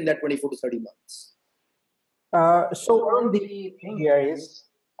counted in that 24 to 30 months? So the thing here is,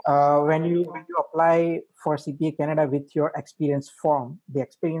 when you apply for CPA Canada with your experience form, the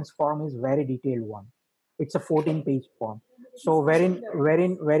experience form is very detailed one. It's a 14-page form. So wherein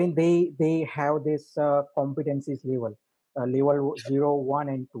they have this competencies level, level 0, 1,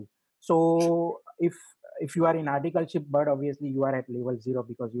 and 2. So if you are in articleship, but obviously you are at level 0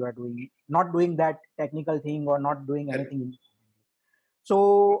 because you are not doing that technical thing or not doing anything.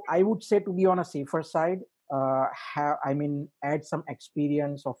 So I would say, to be on a safer side, add some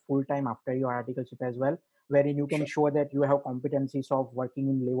experience of full time after your articleship as well, wherein you can show that you have competencies of working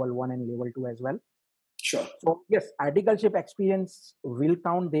in level 1 and level 2 as well. Sure. So yes, articleship experience will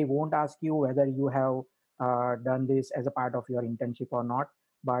count. They won't ask you whether you have done this as a part of your internship or not,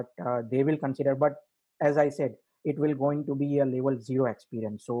 but they will consider. But as I said, it will going to be a level 0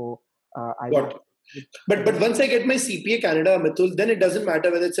 experience. So I would. But once I get my CPA Canada, Mitul, then it doesn't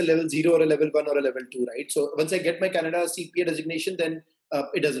matter whether it's a level 0 or a level 1 or a level 2, right? So once I get my Canada CPA designation, then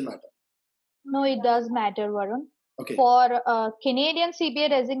it doesn't matter. No, it does matter, Varun. Okay. For Canadian CPA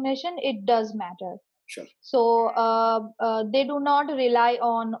designation, it does matter. Sure. So they do not rely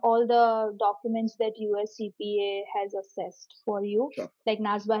on all the documents that US CPA has assessed for you, Sure. like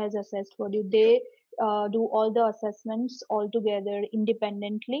NASBA has assessed for you. They do all the assessments all together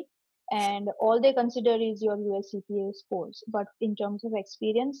independently, and all they consider is your US CPA scores. But in terms of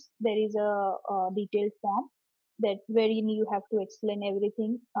experience, there is a detailed form that wherein you have to explain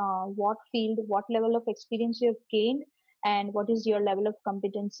everything, what field, what level of experience you have gained, and what is your level of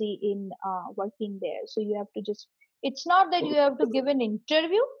competency in working there. So you have to just, it's not that you have to give an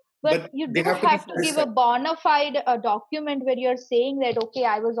interview, but you do have to give a bona fide document where you're saying that, okay,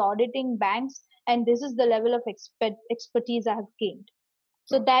 I was auditing banks and this is the level of expertise I have gained.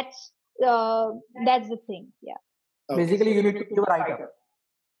 So that's the thing. Yeah. Okay. Basically, you need to give a write-up.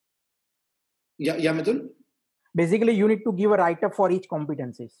 Yeah, Mitul? Basically, you need to give a write-up for each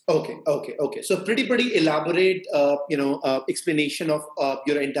competencies. Okay. So pretty elaborate, explanation of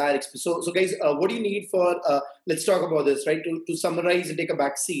your entire experience. So guys, what do you need for? Let's talk about this, right? To summarize and take a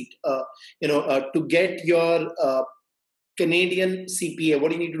back seat. To get your Canadian CPA,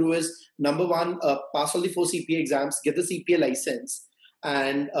 what you need to do is, number one, pass all the 4 CPA exams, get the CPA license.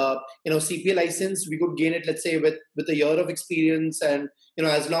 And CPA license, we could gain it, let's say, with a year of experience, and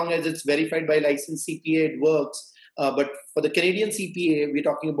as long as it's verified by licensed CPA, it works. But for the Canadian CPA, we're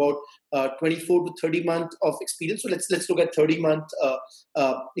talking about 24 to 30 months of experience. So let's look at 30-month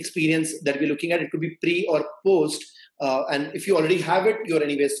experience that we're looking at. It could be pre or post. And if you already have it, you're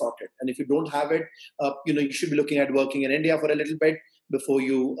anyway sorted. And if you don't have it, you should be looking at working in India for a little bit before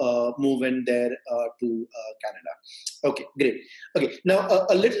you move in there to Canada. Okay, great. Okay, now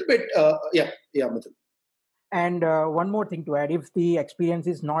a little bit, Mitul. And one more thing to add, if the experience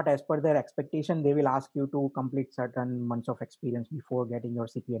is not as per their expectation, they will ask you to complete certain months of experience before getting your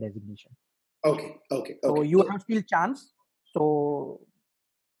CPA designation. Okay. So you have still chance. So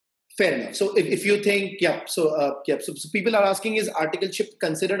fair enough. So if you think, so people are asking, is articleship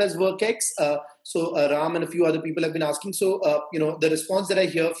considered as WorkX? So Ram and a few other people have been asking. So, the response that I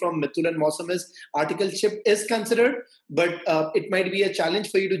hear from Mitul and Mausam is articleship is considered, but it might be a challenge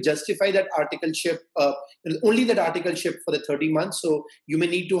for you to justify that articleship, only that articleship for the 30 months. So you may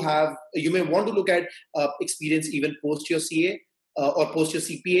want to look at experience even post your CA or post your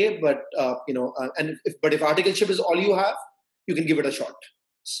CPA, but, if articleship is all you have, you can give it a shot.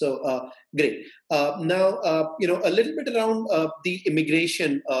 So great. Now, a little bit around the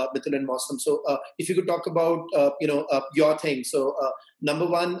immigration, Mitul and Mausam. So if you could talk about, your thing. So number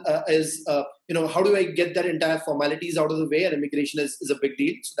one is, how do I get that entire formalities out of the way? And immigration is a big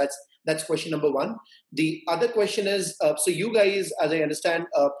deal. So that's question number one. The other question is, so you guys, as I understand,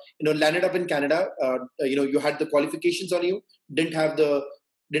 landed up in Canada. You had the qualifications on you, didn't have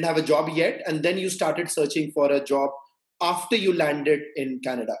a job yet, and then you started searching for a job after you landed in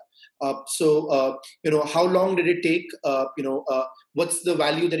Canada. How long did it take? What's the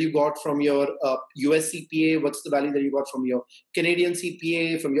value that you got from your US CPA? What's the value that you got from your Canadian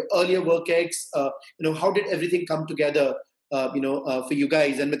CPA, from your earlier WorkX? How did everything come together, for you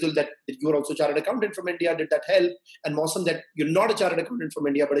guys? And Mitul, that you were also a chartered accountant from India, did that help? And Mausam, that you're not a chartered accountant from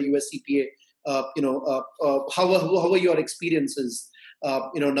India, but a US CPA. How were your experiences?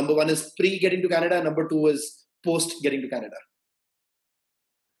 Number one is pre getting to Canada. Number two is post getting to Canada.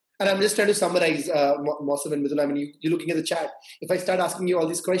 And I'm just trying to summarize, Mausam and Mitul. I mean, you're looking at the chat. If I start asking you all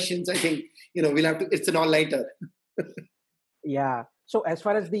these questions, I think, we'll have to, it's an all-nighter. Yeah. So as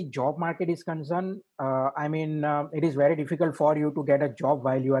far as the job market is concerned, it is very difficult for you to get a job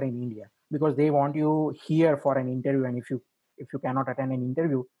while you are in India, because they want you here for an interview. And if you cannot attend an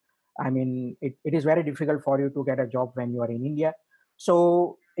interview, it is very difficult for you to get a job when you are in India.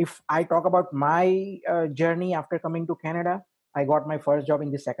 So if I talk about my journey after coming to Canada, I got my first job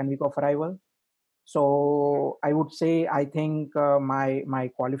in the second week of arrival. So I would say I think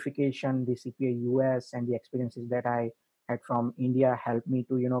my qualification, the CPA US, and the experiences that I had from India helped me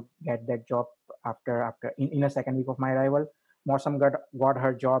to get that job after in a second week of my arrival. Mosam got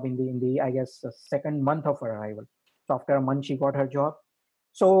her job in the I guess second month of her arrival. So after a month she got her job.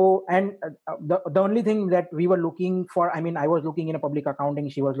 So and the only thing that we were looking for, I mean, I was looking in a public accounting,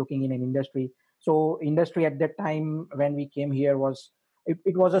 she was looking in an industry. So industry at that time when we came here was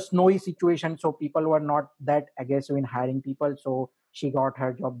it was a snowy situation, so people were not that aggressive in hiring people. So she got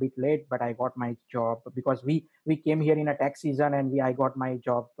her job a bit late, but I got my job because we came here in a tax season, and I got my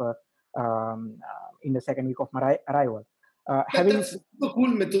job in the second week of my arrival. Having That's super cool,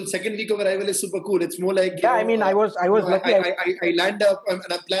 Mithul. Second week of arrival is super cool. It's more like, yeah, I mean, I was lucky. I land up and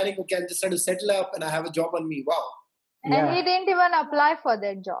I'm planning, okay, I'm just trying to settle up and I have a job on me. Wow. And he didn't even apply for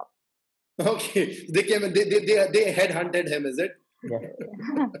that job. Okay. They came and they headhunted him, is it? Yeah.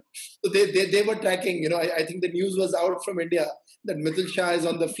 So they were tracking, I think the news was out from India that Mithul Shah is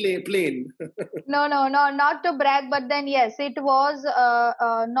on the plane. No, not to brag, but then yes, it was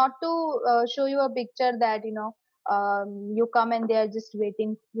not to show you a picture that you come and they are just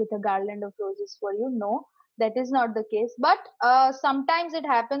waiting with a garland of roses for you. No, that is not the case. But sometimes it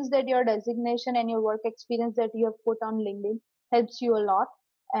happens that your designation and your work experience that you have put on LinkedIn helps you a lot.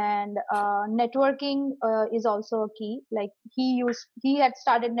 And networking is also a key. Like he had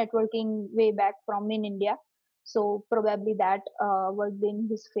started networking way back from in India, so probably that worked in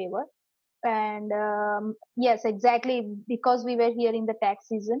his favor. And yes, exactly, because we were here in the tax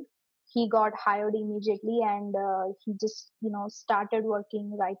season, he got hired immediately, and he just started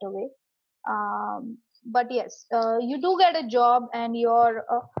working right away. But yes, you do get a job, and your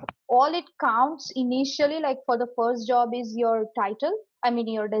all it counts initially, like for the first job, is your title, I mean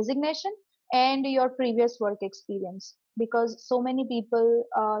your designation, and your previous work experience, because so many people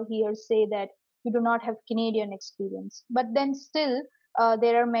here say that you do not have Canadian experience, but then still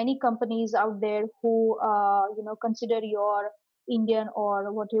there are many companies out there who consider your Indian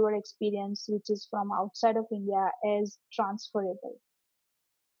or whatever experience which is from outside of India as transferable.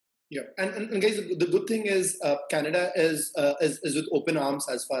 Yeah, and guys, the good thing is Canada is with open arms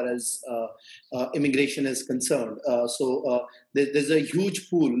as far as immigration is concerned. So there's a huge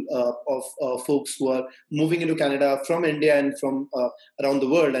pool of folks who are moving into Canada from India and from around the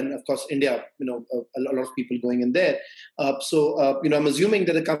world, and of course India. A lot of people going in there. So I'm assuming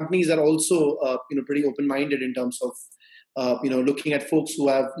that the companies are also pretty open-minded in terms of looking at folks who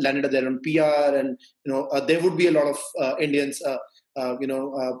have landed at their own PR, and there would be a lot of Indians.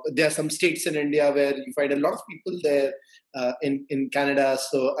 There are some states in India where you find a lot of people there in Canada.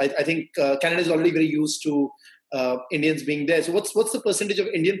 So I think Canada is already very used to Indians being there. So what's the percentage of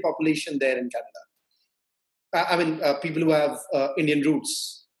Indian population there in Canada? I mean, people who have Indian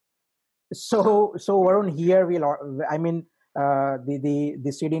roots. So Varun, here I mean,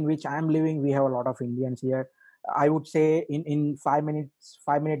 the city in which I'm living, we have a lot of Indians here. I would say in 5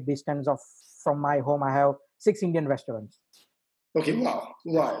 minute distance from my home, I have 6 Indian restaurants. Okay, wow.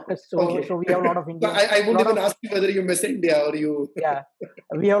 So we have a lot of Indian. I won't even ask you whether you miss India or you. Yeah,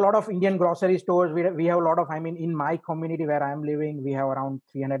 we have a lot of Indian grocery stores. We have a lot of. I mean, in my community where I'm living, we have around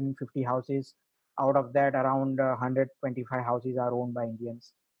 350 houses. Out of that, around 125 houses are owned by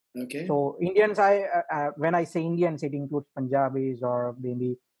Indians. Okay. So Indians, when I say Indians, it includes Punjabis or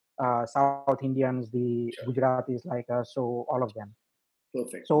maybe South Indians, the Gujaratis like us. So all of them.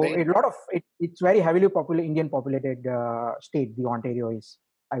 Perfect. So it's very heavily Indian populated state. The Ontario is,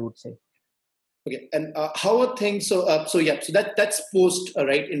 I would say. Okay, and how are things? So that's post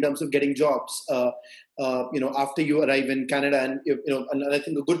right in terms of getting jobs. After you arrive in Canada, and and I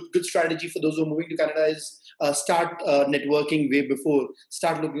think a good strategy for those who are moving to Canada is start networking way before,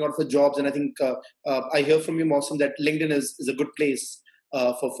 start looking out for jobs. And I think I hear from you, Mosam, that LinkedIn is a good place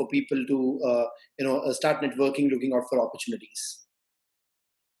for people to start networking, looking out for opportunities.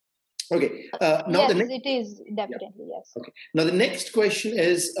 Okay. Now yes, it is definitely yes. Okay. Now the next question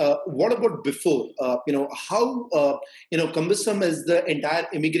is, what about before? How cumbersome is the entire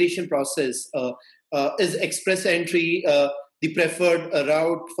immigration process? Is express entry the preferred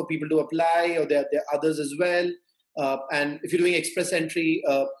route for people to apply, or there are others as well? And if you're doing express entry,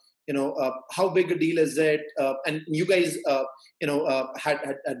 how big a deal is it? And you guys,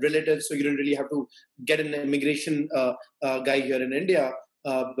 had relatives, so you didn't really have to get an immigration guy here in India.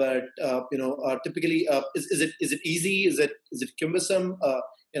 But typically, is it easy? Is it cumbersome?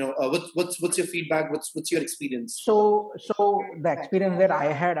 What's your feedback? What's your experience? So the experience that I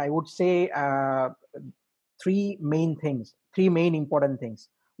had, I would say three main important things.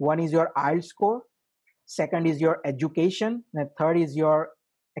 One is your IELTS score. Second is your education. And third is your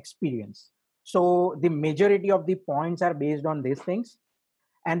experience. So the majority of the points are based on these things.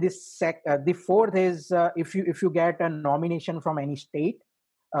 And the fourth is, if you get a nomination from any state,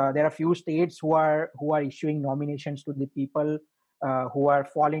 there are few states who are issuing nominations to the people who are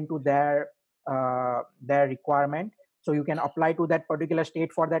fall into their requirement. So you can apply to that particular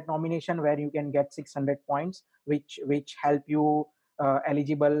state for that nomination, where you can get 600 points, which help you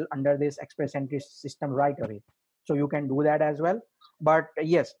eligible under this express entry system right away. So you can do that as well. But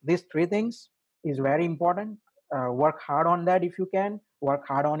yes, these three things is very important. Work hard on that. If you can work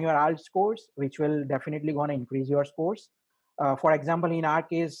hard on your alt scores, which will definitely going to increase your scores. For example, in our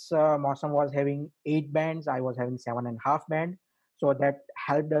case, Mosam was having 8 bands, I was having 7.5 band. So that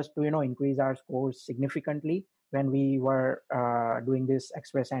helped us to increase our scores significantly when we were doing this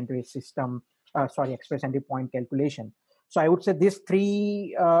express entry system, express entry point calculation. So I would say these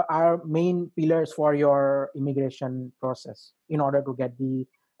three are main pillars for your immigration process in order to get the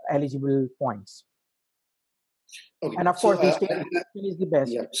eligible points. Okay. And of course, the state is the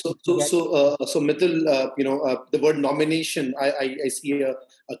best. Yeah. So Mithil, the word nomination. I see a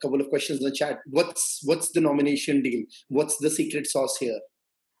couple of questions in the chat. What's the nomination deal? What's the secret sauce here?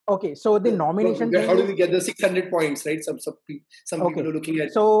 Okay, so the nomination. How do we get the 600 points? Right. Some people are looking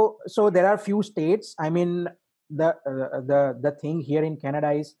at. So there are few states. I mean, the thing here in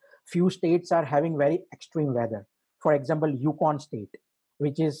Canada is few states are having very extreme weather. For example, Yukon State,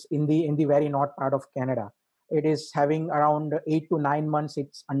 which is in the very north part of Canada, it is having around 8 to 9 months.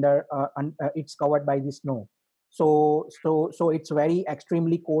 It's it's covered by the snow. So it's very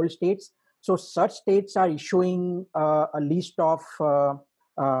extremely cold states. So such states are issuing a list of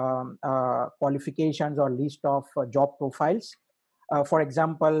qualifications or list of job profiles. For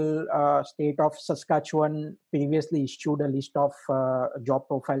example, state of Saskatchewan previously issued a list of job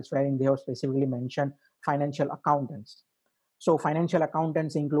profiles wherein they have specifically mentioned financial accountants. So financial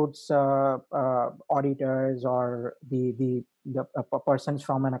accountants includes auditors or the persons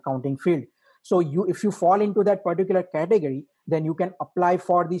from an accounting field. So if you fall into that particular category, then you can apply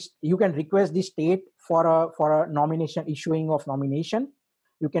for this. You can request the state for a nomination, issuing of nomination.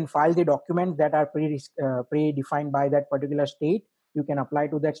 You can file the documents that are predefined by that particular state. You can apply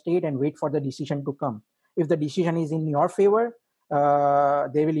to that state and wait for the decision to come. If the decision is in your favor,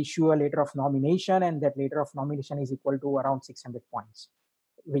 they will issue a letter of nomination, and that letter of nomination is equal to around 600 points,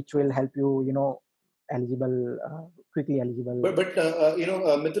 which will help you, quickly eligible. But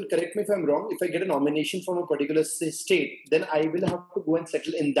Mithil, correct me if I'm wrong. If I get a nomination from a particular state, then I will have to go and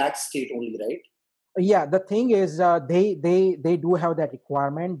settle in that state only, right? Yeah, the thing is, they do have that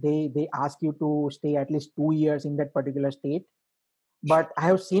requirement. They ask you to stay at least 2 years in that particular state. But I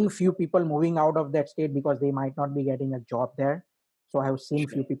have seen few people moving out of that state because they might not be getting a job there. So I have seen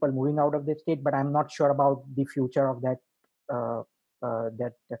few people moving out of that state, but I'm not sure about the future of that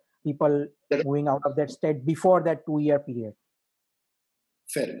people moving out of that state before that 2-year period.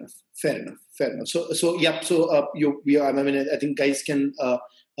 Fair enough. So yeah. So I mean, I think guys can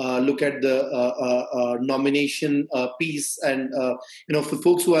look at the nomination piece, and for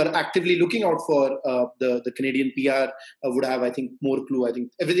folks who are actively looking out for the Canadian PR would have, I think, more clue. I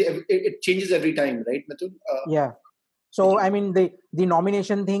think it changes every time, right, Mithun? Yeah. So I mean, the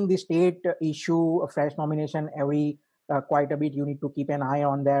nomination thing, the state issue a fresh nomination every quite a bit. You need to keep an eye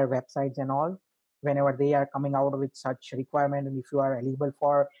on their websites and all whenever they are coming out with such requirement. And if you are eligible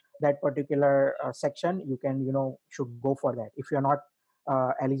for that particular section, you can should go for that. If you are not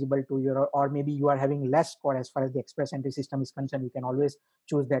eligible to or maybe you are having less score as far as the express entry system is concerned, you can always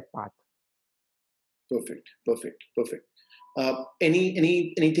choose that path. Perfect.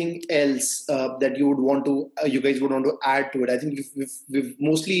 Anything else that you guys would want to add to it? I think we've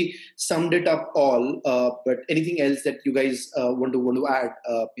mostly summed it up all. But anything else that you guys want to add?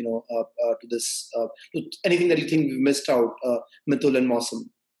 To this? Anything that you think we've missed out, Mithul and Mosam?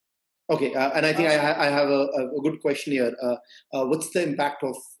 Okay, and I think I have a good question here. What's the impact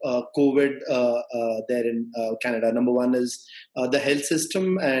of COVID there in Canada? Number one is the health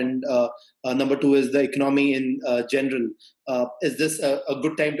system, and number two is the economy in general. Is this a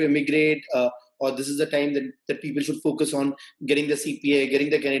good time to immigrate, or this is the time that people should focus on getting the CPA, getting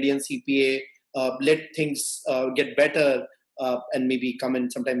the Canadian CPA, let things get better, and maybe come in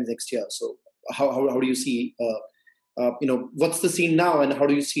sometime next year? So how do you see what's the scene now, and how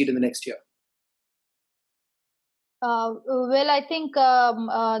do you see it in the next year? Well, I think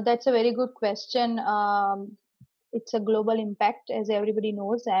that's a very good question. It's a global impact, as everybody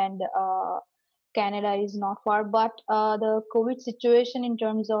knows, and Canada is not far. But the COVID situation, in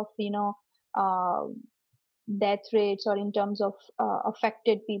terms of death rates, or in terms of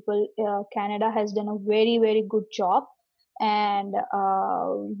affected people, Canada has done a very, very good job. and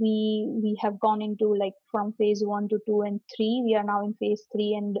we have gone into like from phase 1 to 2 and 3. We are now in phase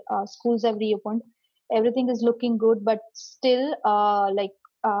 3, and schools have reopened. Everything is looking good, but still,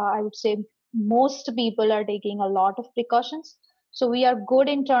 I would say most people are taking a lot of precautions. So we are good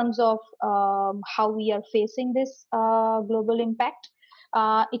in terms of how we are facing this global impact.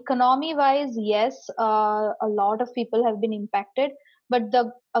 Economy wise, yes, a lot of people have been impacted, but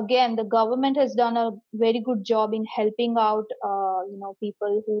the government has done a very good job in helping out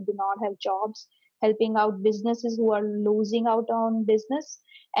people who do not have jobs, helping out businesses who are losing out on business,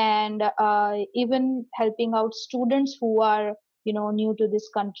 and even helping out students who are new to this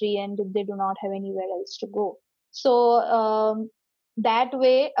country and they do not have anywhere else to go. So that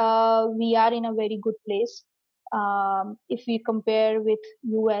way we are in a very good place. If we compare with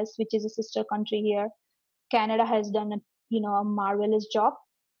US, which is a sister country here, Canada has done a marvelous job.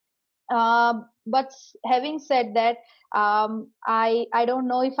 But having said that, I don't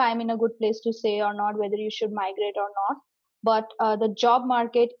know if I'm in a good place to say or not whether you should migrate or not. But the job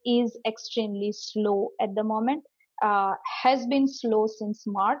market is extremely slow at the moment. Has been slow since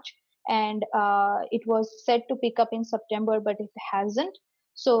March, and it was set to pick up in September, but it hasn't.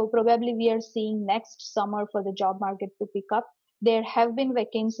 So probably we are seeing next summer for the job market to pick up. There have been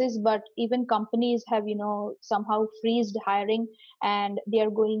vacancies, but even companies have somehow freezed hiring, and they are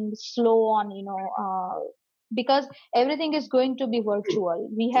going slow on because everything is going to be virtual.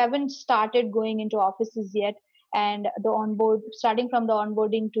 We haven't started going into offices yet, and the onboard starting from the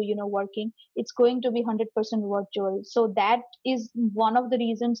onboarding to working, it's going to be 100% virtual. So that is one of the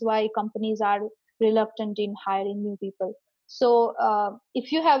reasons why companies are reluctant in hiring new people. So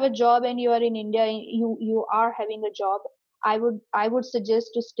if you have a job and you are in India, you are having a job, I would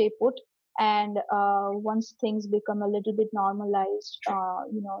suggest to stay put, and once things become a little bit normalized,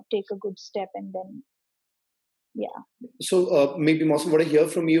 take a good step, and then yeah. So maybe Mosam, what I hear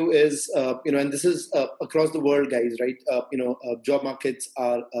from you is, and this is across the world, guys, right? Job markets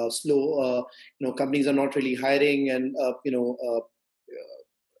are slow. Companies are not really hiring, and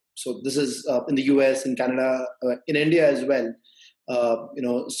so this is in the US, in Canada, in India as well.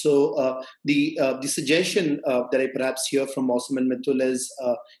 The suggestion that I perhaps hear from Mosam and Mithul is,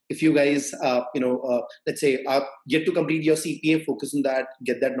 if you guys let's say are yet to complete your CPA, focus on that,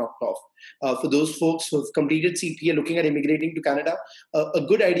 get that knocked off. For those folks who have completed CPA looking at immigrating to Canada, a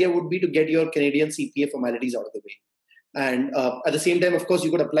good idea would be to get your Canadian CPA formalities out of the way. And at the same time, of course,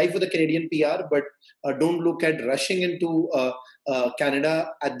 you could apply for the Canadian PR, but don't look at rushing into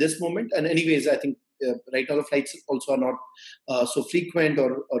Canada at this moment. And anyways, I think right now the flights also are not so frequent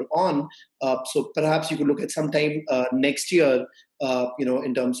or on. So perhaps you could look at sometime next year,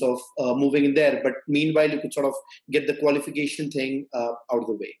 in terms of moving in there. But meanwhile, you could sort of get the qualification thing out of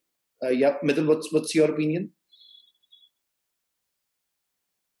the way. Yeah, Mithil, what's your opinion?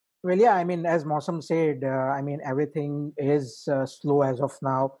 Well, yeah, I mean, as Mosam said, I mean, everything is slow as of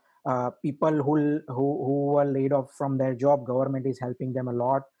now. People who were laid off from their job, government is helping them a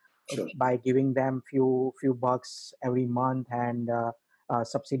lot. Sure. By giving them few bucks every month, and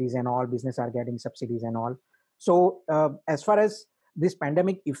subsidies and all. Business are getting subsidies and all. So as far as this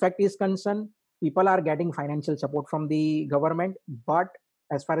pandemic effect is concerned, people are getting financial support from the government. But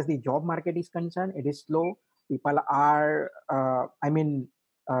as far as the job market is concerned, it is slow. People are,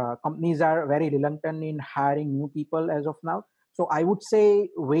 companies are very reluctant in hiring new people as of now. So I would say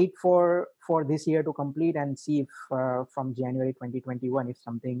wait for this year to complete and see if from January 2021, if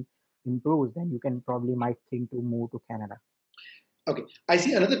something improves, then you can probably might think to move to Canada. Okay, I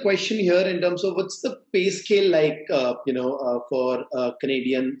see another question here in terms of what's the pay scale like, for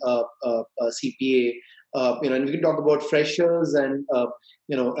Canadian CPA. And we can talk about freshers and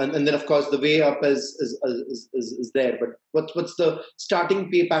and then of course the way up is there. But what's the starting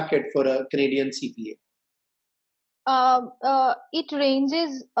pay packet for a Canadian CPA? It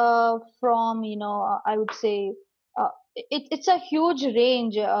ranges from I would say it's a huge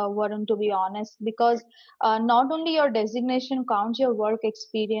range, Varun, to be honest, because not only your designation counts, your work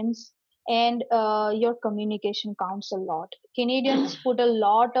experience and your communication counts a lot. Canadians put a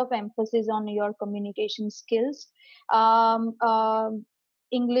lot of emphasis on your communication skills. Um, um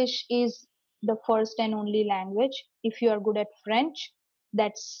English is the first and only language. If you are good at French,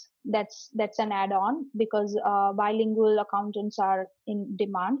 that's an add-on, because bilingual accountants are in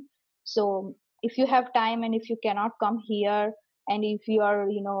demand. So if you have time and if you cannot come here, and if you are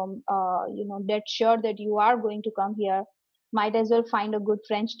dead sure that you are going to come here, might as well find a good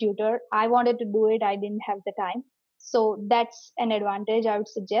French tutor. I wanted to do it, I didn't have the time, so that's an advantage I would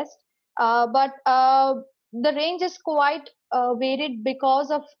suggest. But the range is quite varied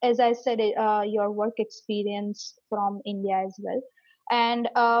because of, as I said, your work experience from India as well. And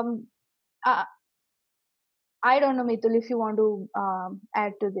uh, I don't know, Mitul, if you want to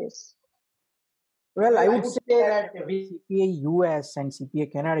add to this. Well, I would say that with CPA US and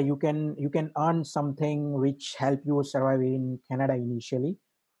CPA Canada, you can earn something which help you survive in Canada initially,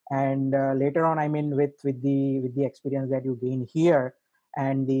 and later on, I mean, with the experience that you gain here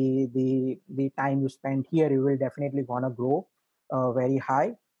and the time you spend here, you will definitely gonna grow very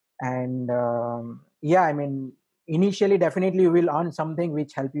high. And yeah, I mean, initially, definitely you will earn something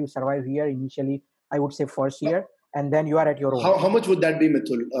which help you survive here initially. I would say first year, and then you are at your own. How much would that be,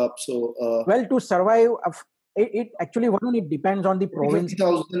 Mithul? Well, to survive, it actually, Varun, it depends on the province.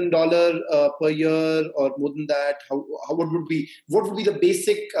 $50,000 per year or more than that. What would be the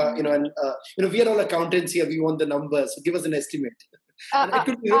basic? We are all accountants here. We want the numbers. So give us an estimate. It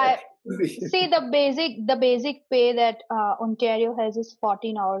could be, see, the basic pay that Ontario has is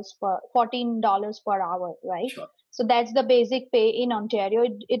 $14 per hour, right? Sure. So that's the basic pay in Ontario.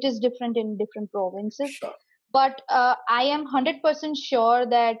 It is different in different provinces. Sure. But I am 100% sure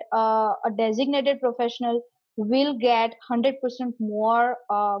that a designated professional will get 100% more,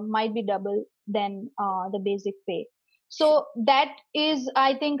 might be double than the basic pay. So that is,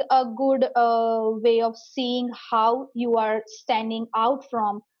 I think, a good way of seeing how you are standing out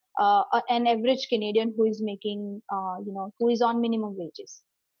from an average Canadian who is making, who is on minimum wages.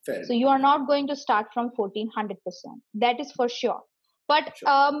 Fair. So you are not going to start from 1,400%. That is for sure. But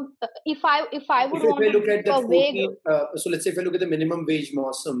if I would want to look at that 14, so let's say if I look at the minimum wage,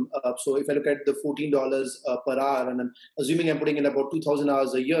 Mawsam, so if I look at the $14 per hour, and I'm assuming I'm putting in about 2,000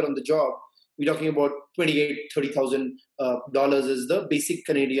 hours a year on the job, we're talking about $28,000-$30,000 is the basic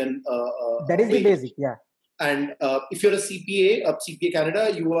Canadian. That is wage. the basic, yeah. And if you're a CPA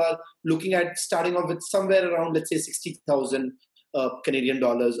Canada, you are looking at starting off with somewhere around, let's say, 60,000 Canadian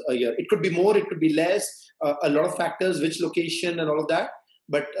dollars a year. It could be more, it could be less. A lot of factors, which location and all of that.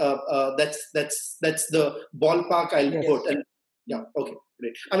 But that's the ballpark I'll put. And yeah, okay,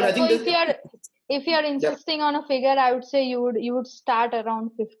 great. I mean, I think if you are insisting on a figure, I would say you would start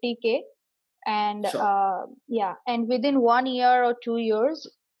around 50K, and sure. And within 1 year or 2 years.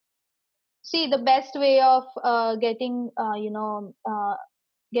 See, the best way of getting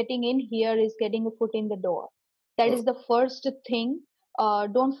in here is getting a foot in the door. That is the first thing. I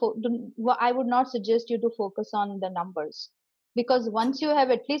would not suggest you to focus on the numbers, because once you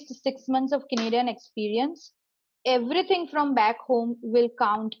have at least 6 months of Canadian experience, everything from back home will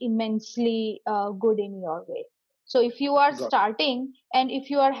count immensely good in your way. So if you are starting and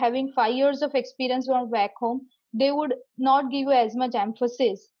if you are having 5 years of experience from back home, they would not give you as much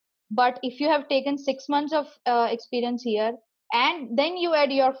emphasis. But if you have taken 6 months of experience here and then you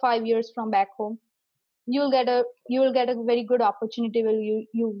add your 5 years from back home, you will get a very good opportunity where you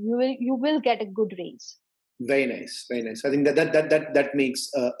will get a good raise. Very nice, very nice. I think that makes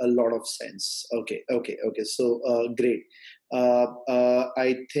a lot of sense. Okay. So great.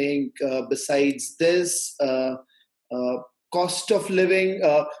 I think besides this, cost of living.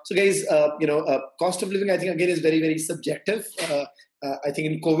 So guys, cost of living, I think again is very, very subjective. I think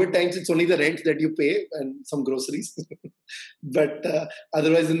in COVID times, it's only the rent that you pay and some groceries. But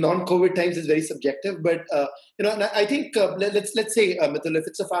otherwise, in non-COVID times, it's very subjective. But I think let's say, Mithul, if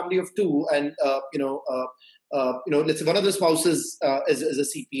it's a family of two, and let's say one of the spouses is a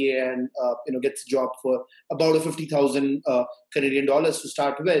CPA and gets a job for about 50,000 Canadian dollars to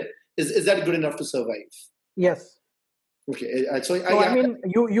start with, is that good enough to survive? Yes. Okay, so I mean,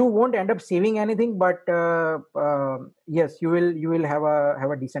 you won't end up saving anything, but yes, you will have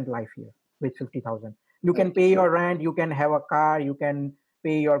a decent life here with 50,000. You can pay your rent, you can have a car, you can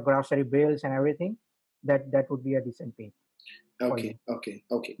pay your grocery bills and everything. That would be a decent pay. Okay,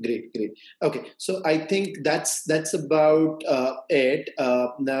 great. Okay, so I think that's about it.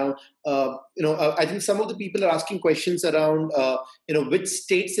 Now, I think some of the people are asking questions around, which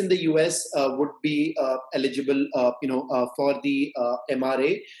states in the US would be eligible, for the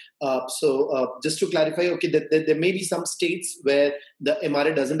MRA. So just to clarify, okay, there may be some states where the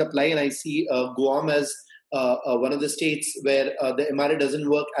MRA doesn't apply, and I see Guam as one of the states where the MRA doesn't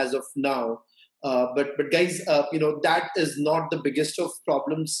work as of now. But guys, that is not the biggest of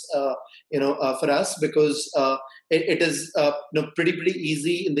problems, for us, because it is pretty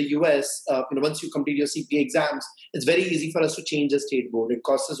easy in the US. Once you complete your CPA exams, it's very easy for us to change the state board. It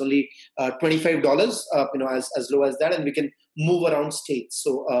costs us only $25, as low as that, and we can move around states.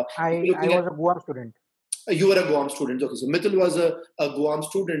 So I was a Guam student. You were a Guam student. Okay, so Mithul was a Guam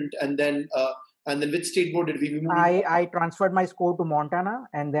student, and then And then which state board did we move? I transferred my score to Montana,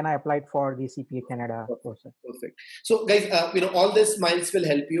 and then I applied for the CPA Canada process. Perfect. So, guys, all this Miles will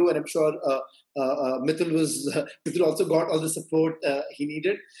help you, and I'm sure Mithul also got all the support he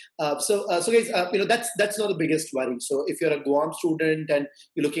needed. So guys, that's not the biggest worry. So, if you're a Guam student and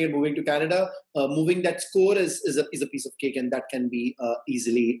you're looking at moving to Canada, moving that score is a piece of cake, and that can be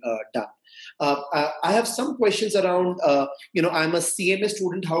easily done. I have some questions around. I'm a CMA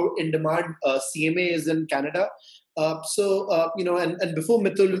student. How in demand CMA is in Canada? And before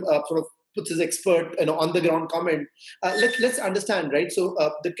Mithul sort of puts his expert on the ground comment, let's understand, right? So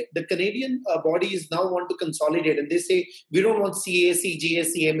the Canadian bodies now want to consolidate, and they say we don't want CA, CGA,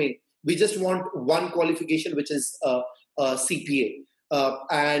 CMA. We just want one qualification, which is CPA.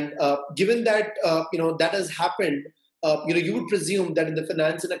 And given that that has happened, you would presume that in the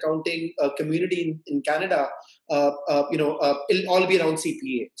finance and accounting community in Canada, it'll all be around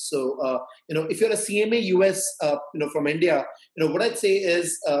CPA. So, if you're a CMA US, from India, what I'd say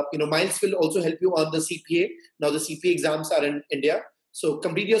is, Miles will also help you on the CPA. Now, the CPA exams are in India. So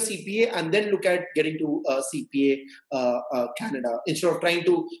complete your CPA and then look at getting to CPA Canada instead of trying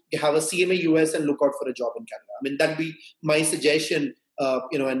to have a CMA US and look out for a job in Canada. I mean, that'd be my suggestion,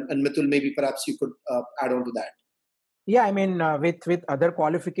 and Mithul, maybe perhaps you could add on to that. Yeah, I mean, with other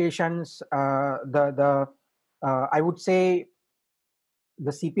qualifications, I would say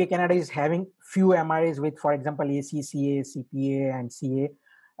the CPA Canada is having few MRAs with, for example, ACCA, CPA, and CA.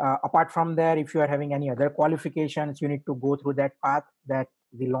 Apart from there, if you are having any other qualifications, you need to go through that path, the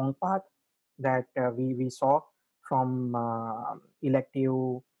long path that we saw from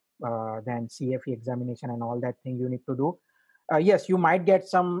elective, then CFE examination and all that thing you need to do. Yes, you might get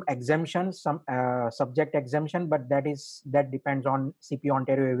some exemptions, some subject exemption, but that depends on CPA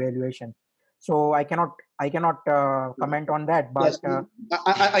Ontario evaluation. So I cannot comment on that. But yes,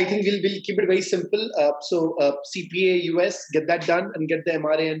 I think we'll keep it very simple. So CPA US, get that done and get the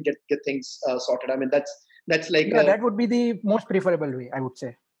MRA and get things sorted. I mean, that's like that would be the most preferable way, I would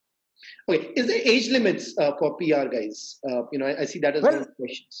say. Okay, is there age limits for PR guys? I see that as one of the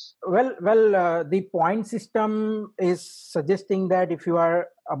questions. Well, the point system is suggesting that if you are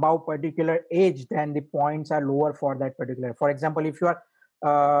above particular age, then the points are lower for that particular. For example, if you are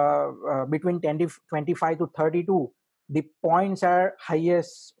between 25 to 32, the points are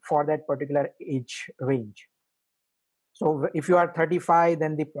highest for that particular age range. So if you are 35,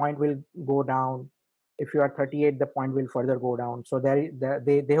 then the point will go down. If you are 38, the point will further go down. So they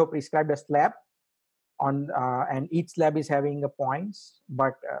have prescribed a slab on, and each slab is having a points,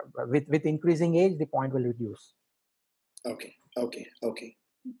 but with increasing age, the point will reduce. Okay.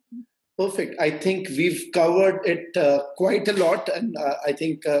 Perfect. I think we've covered it quite a lot, and I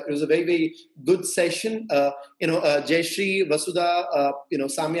think it was a very, very good session. Jayashree, Vasudha,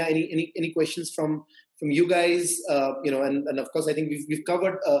 Samya, any questions from you guys? And of course, I think we've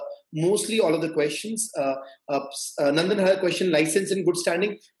covered mostly all of the questions. Nandan had a question: license in good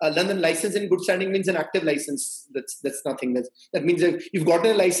standing. Nandan, license in good standing means an active license. That's nothing. That means that you've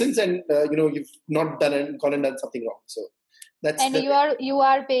gotten a license and you've not gone and done something wrong. So you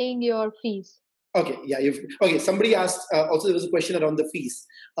are paying your fees. Okay, yeah. Somebody asked. Also, there was a question around the fees.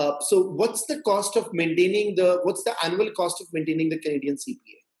 So, what's the cost of maintaining what's the annual cost of maintaining the Canadian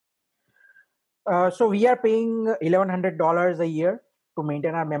CPA? So we are paying $1,100 a year to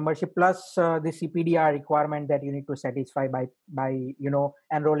maintain our membership, plus the CPDR requirement that you need to satisfy by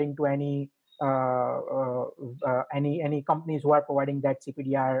enrolling to any companies who are providing that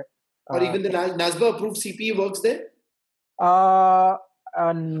CPDR. Or even the NASBA approved CPA works there?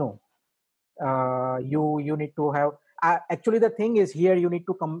 No. You need to have. Actually, the thing is here you need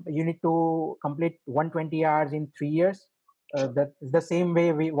to complete 120 hours in 3 years. That's the same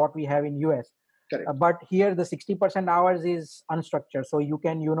way what we have in US. But here the 60% hours is unstructured, so you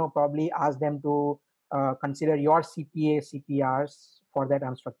can probably ask them to consider your CPAs for that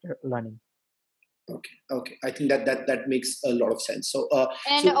unstructured learning. Okay. I think that makes a lot of sense. So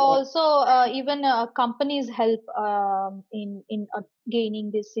also even companies help in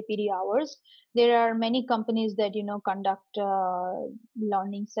gaining these CPD hours. There are many companies that conduct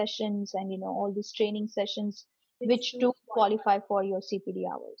learning sessions and all these training sessions which do qualify for your CPD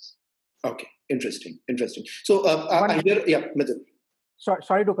hours. Okay, interesting. So Mithul.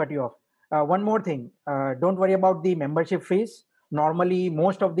 Sorry to cut you off. One more thing. Don't worry about the membership fees. Normally,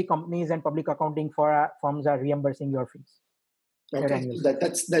 most of the companies and public accounting firms are reimbursing your fees. Okay, so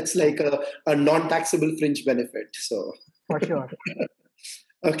that's like a non-taxable fringe benefit. So for sure.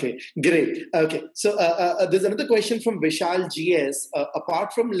 Okay, great. Okay, so there's another question from Vishal GS.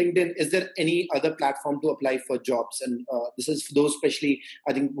 Apart from LinkedIn, is there any other platform to apply for jobs? And this is for those, especially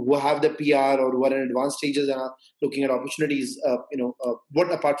I think, who have the PR or who are in advanced stages and are looking at opportunities.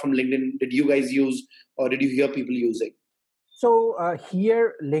 What apart from LinkedIn did you guys use, or did you hear people using? So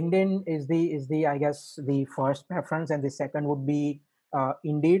here, LinkedIn is the I guess the first preference, and the second would be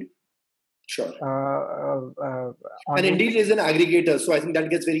Indeed. Sure. And Indeed is an aggregator, so I think that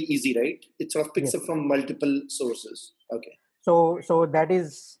gets very easy, right? It sort of picks up from multiple sources. Okay. So that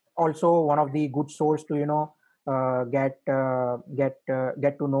is also one of the good source to get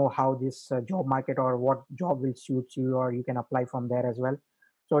to know how this job market or what job will suit you, or you can apply from there as well.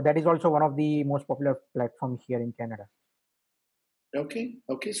 So that is also one of the most popular platforms here in Canada. Okay.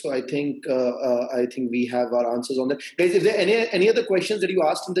 So I think we have our answers on that. Guys, is there any other questions that you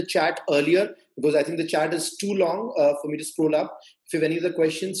asked in the chat earlier? Because I think the chat is too long for me to scroll up. If you have any other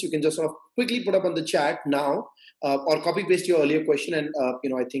questions, you can just sort of quickly put up on the chat now, or copy paste your earlier question, and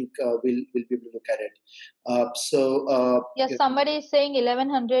I think we'll be able to look at it. Yes, somebody is saying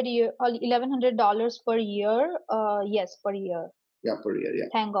 $1,100 per year. Yes, per year. Yeah, per year. Yeah.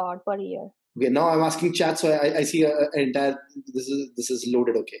 Thank God, per year. Okay, now I'm asking chat, so I see an entire. This is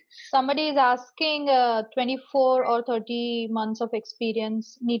loaded. Okay. Somebody is asking 24 or 30 months of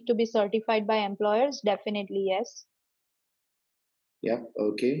experience need to be certified by employers. Definitely yes. Yeah.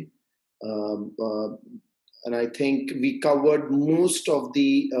 Okay. And I think we covered most of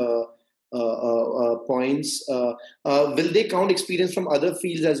the points. Will they count experience from other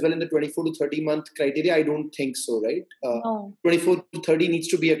fields as well in the 24 to 30 month criteria? I don't think so, right? No. 24 to 30 needs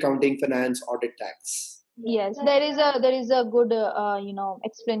to be accounting, finance, audit, tax. Yes, there is a good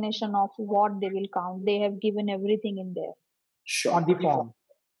explanation of what they will count. They have given everything in there. Sure. On the form.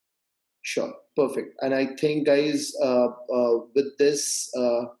 Sure, perfect. And I think, guys, with this.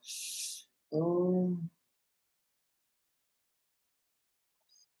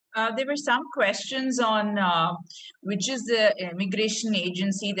 There were some questions on which is the immigration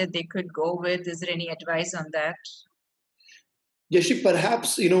agency that they could go with. Is there any advice on that? Yashi,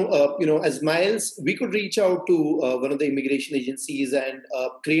 perhaps as Miles, we could reach out to one of the immigration agencies and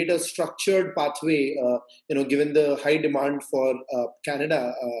create a structured pathway. Given the high demand for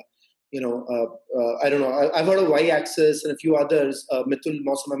Canada, I don't know. I've heard of Y-Axis and a few others. Mithul,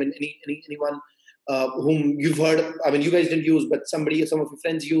 Mausam. I mean, anyone whom you've heard. I mean, you guys didn't use, but some of your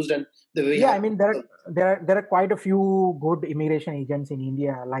friends used, and they were I mean, there are quite a few good immigration agents in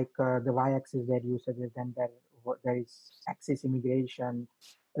India, like the Y-Axis that you suggest, and there is Axis Immigration.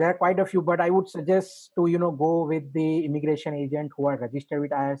 There are quite a few, but I would suggest to go with the immigration agent who are registered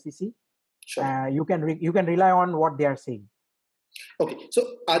with IRCC. Sure. You can rely on what they are saying. Okay, so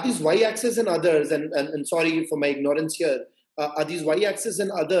are these Y-Axis and others, and sorry for my ignorance here, are these Y-Axis and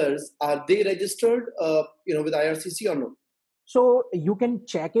others, are they registered, with IRCC or no? So you can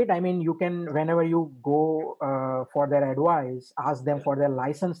check it. I mean, you can, whenever you go for their advice, ask them for their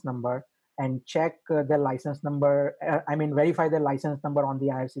license number and check their license number. Verify their license number on the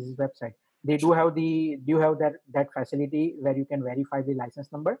IRCC's website. They do have that facility where you can verify the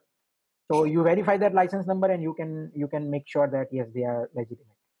license number. So you verify that license number, and you can make sure that yes, they are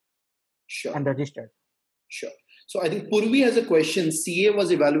legitimate. Sure. And registered. Sure. So I think Purvi has a question. CA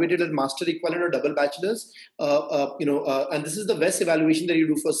was evaluated as master equivalent or double bachelor's, and this is the best evaluation that you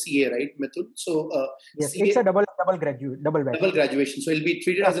do for CA, right, Mithul? So yes, CA, it's a double graduation. So it'll be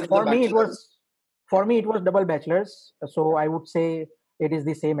treated as for me. For me, it was double bachelor's. So I would say it is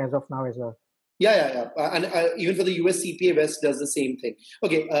the same as of now as well. Yeah. And even for the US, CPA West does the same thing.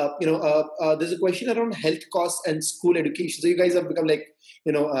 Okay, there's a question around health costs and school education. So you guys have become like,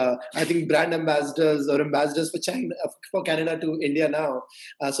 I think brand ambassadors or ambassadors for China, for Canada to India now.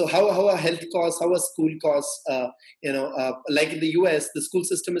 So how are health costs? How are school costs? Like in the US, the school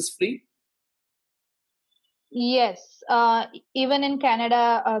system is free. Yes, even in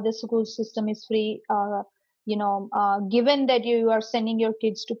Canada, the school system is free. Given that you are sending your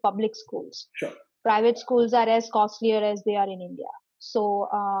kids to public schools. Sure. Private schools are as costlier as they are in India. So,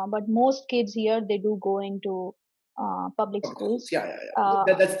 but most kids here, they do go into public schools. Yeah.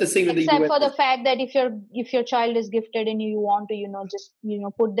 That's the same in the US. Except for the fact that if your child is gifted and you want to, just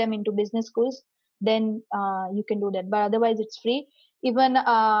put them into business schools, then you can do that. But otherwise, it's free. Even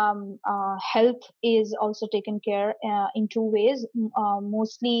health is also taken care in two ways.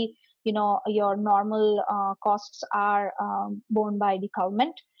 Mostly, your normal costs are borne by the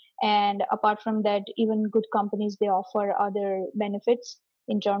government. And apart from that, even good companies, they offer other benefits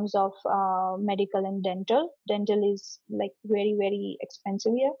in terms of medical and dental. Dental is like very, very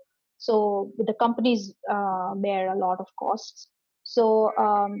expensive here. So the companies bear a lot of costs. So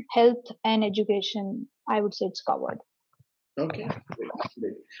health and education, I would say it's covered. Okay,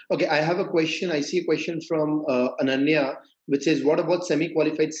 great. Okay, I have a question. I see a question from Ananya, which says, what about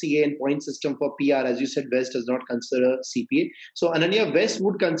semi-qualified CA and point system for PR? As you said, West does not consider CPA. So Ananya, West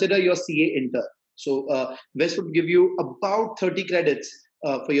would consider your CA inter. So West would give you about 30 credits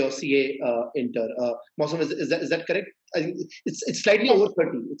for your CA inter. Mausam, is that correct? I think it's slightly Yes. over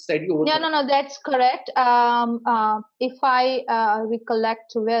 30. It's slightly over 30. No, that's correct. If I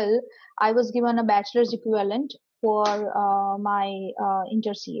recollect well, I was given a bachelor's equivalent for my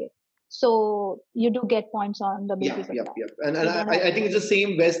inter CA. So you do get points on the basis of that. And I think it's the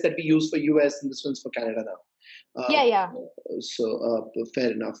same West that we use for US, and this one's for Canada now. Yeah. So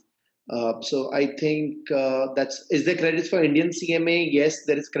fair enough. So I think is there credits for Indian CMA? Yes,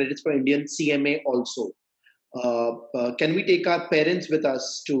 there is credits for Indian CMA also. Can we take our parents with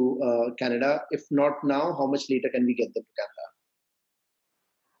us to Canada? If not now, how much later can we get them to Canada?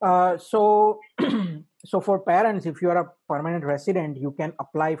 So for parents, if you are a permanent resident, you can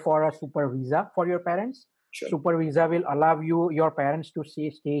apply for a super visa for your parents. Sure. Super visa will allow your parents to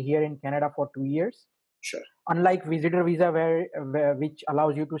stay here in Canada for 2 years. Sure. Unlike visitor visa, which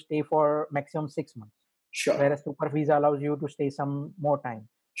allows you to stay for maximum 6 months. Sure. Whereas super visa allows you to stay some more time.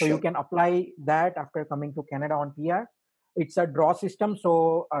 So you can apply that after coming to Canada on PR. It's a draw system.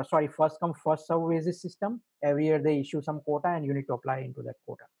 So first come first serve basis system. Every year they issue some quota, and you need to apply into that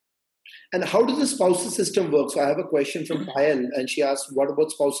quota. And how does the spouses system work? So I have a question from Payal, and she asked, what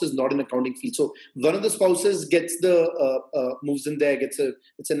about spouses not in accounting field? So one of the spouses gets moves in there, it's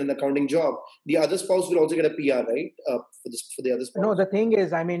in an accounting job. The other spouse will also get a PR, right? For the other spouse. No, the thing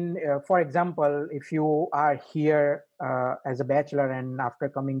is, I mean, for example, if you are here as a bachelor and after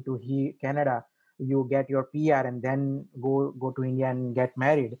coming to Canada, you get your PR and then go to India and get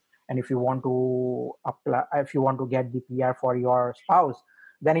married. And if you want to apply, if you want to get the PR for your spouse,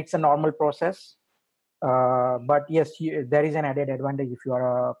 then it's a normal process. But yes, there is an added advantage if you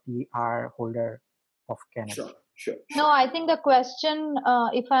are a PR holder of Canada. Sure. No, I think the question,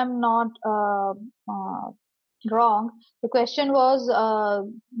 if I'm not wrong, the question was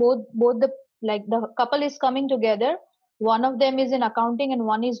both the couple is coming together. One of them is in accounting and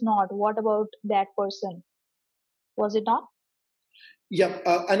one is not. What about that person? Was it not? Yeah,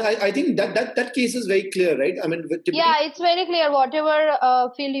 and I think that case is very clear, right? I mean, yeah, it's very clear. Whatever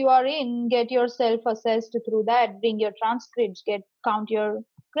field you are in, get yourself assessed through that. Bring your transcripts, count your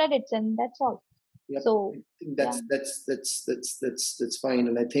credits, and that's all. Yep. So that's fine,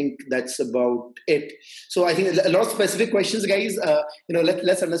 and I think that's about it. So I think a lot of specific questions, guys.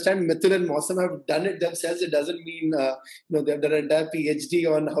 Let's understand. Mithul and Mausam have done it themselves. It doesn't mean they've done an entire PhD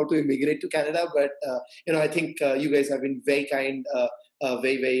on how to immigrate to Canada, but I think you guys have been very kind,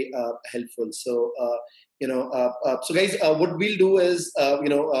 very helpful. So so guys, what we'll do is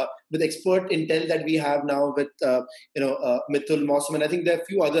with expert intel that we have now with Mithul, Mausam, and I think there are a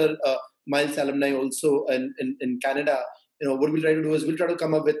few other Miles alumni also in Canada. What we'll try to do is we'll try to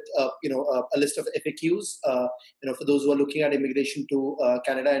come up with a list of FAQs for those who are looking at immigration to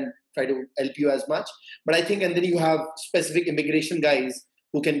Canada and try to help you as much. But I think, and then you have specific immigration guys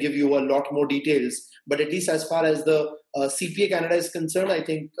who can give you a lot more details. But at least as far as the CPA Canada is concerned, I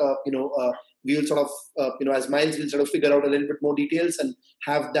think we will sort of as Miles will sort of figure out a little bit more details and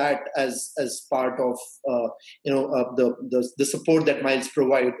have that as part of the support that Miles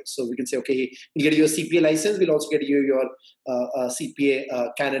provide. So we can say, okay, we'll get you a CPA license, we'll also get you your CPA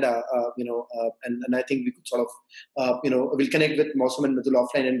Canada, and I think we could sort of we'll connect with Mausam and Mithul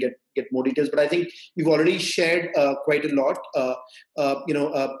offline and get more details. But I think we've already shared quite a lot.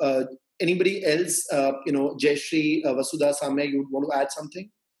 Anybody else, Jayashree, Vasudha, Samya, you would want to add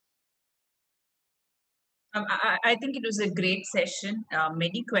something? I think it was a great session.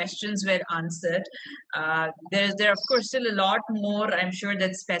 Many questions were answered. There are, of course, still a lot more, I'm sure,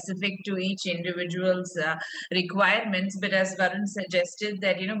 that's specific to each individual's requirements. But as Varun suggested,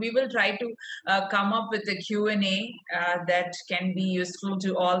 that we will try to come up with a Q&A that can be useful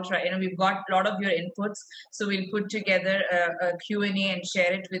to all. We've got a lot of your inputs, so we'll put together a Q&A and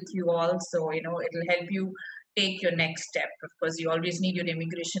share it with you all. So it'll help you take your next step. Of course, you always need your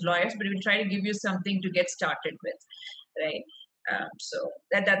immigration lawyers, but we'll try to give you something to get started with, right? So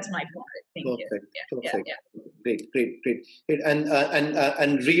that's my point. Perfect. Great.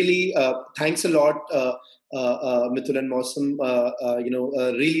 And really, thanks a lot, Mithul and Mausam.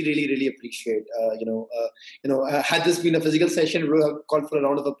 Really appreciate. Had this been a physical session, we would have called for a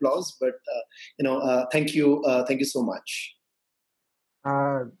round of applause. But thank you so much.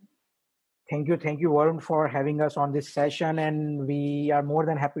 Thank you, Varun, for having us on this session, and we are more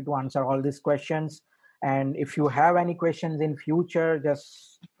than happy to answer all these questions. And if you have any questions in future,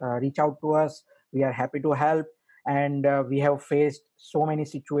 just reach out to us. We are happy to help. And we have faced so many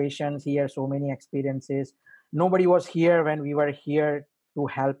situations here, so many experiences. Nobody was here when we were here to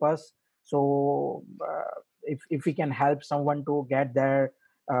help us. So if we can help someone to get there,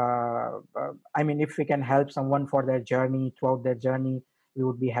 if we can help someone for their journey, throughout their journey, we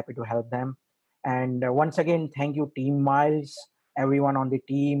would be happy to help them. And once again, thank you, Team Miles, everyone on the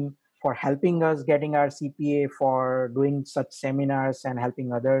team, for helping us getting our CPA, for doing such seminars and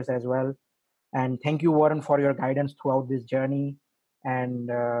helping others as well. And thank you, Warren, for your guidance throughout this journey. And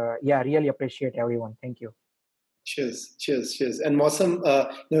really appreciate everyone. Thank you. Cheers. And Mausam,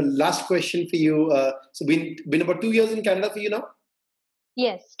 last question for you. So been about 2 years in Canada for you now?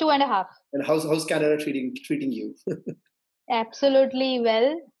 Yes, 2.5. And how's Canada treating you? Absolutely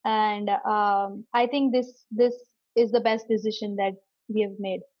well, and I think this is the best decision that we have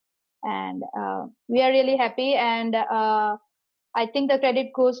made, and we are really happy. And I think the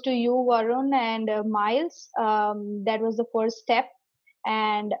credit goes to you, Varun, and Miles. That was the first step,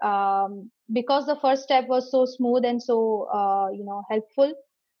 and because the first step was so smooth and so helpful,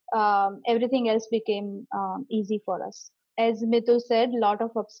 everything else became easy for us. As Mitu said, a lot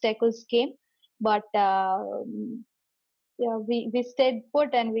of obstacles came, but we stayed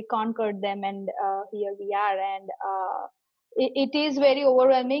put and we conquered them, and here we are. And it is very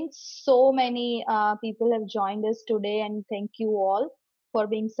overwhelming. So many people have joined us today, and thank you all for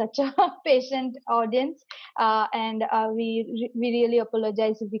being such a patient audience. And we really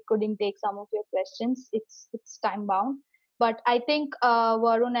apologize if we couldn't take some of your questions. It's time bound. But I think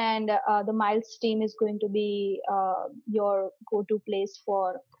Varun and the Miles team is going to be your go-to place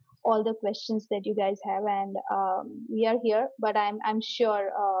for all the questions that you guys have, and we are here. But I'm sure,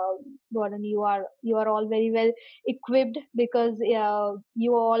 Warren, you are all very well equipped, because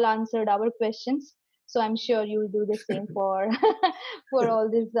you all answered our questions. So I'm sure you'll do the same for for all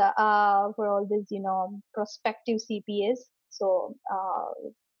these prospective CPAs. So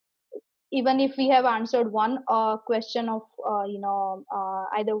even if we have answered one question of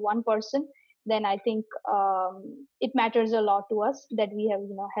either one person, then I think it matters a lot to us that we have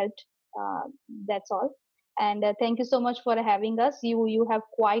helped. uh, that's all. And thank you so much for having us. You have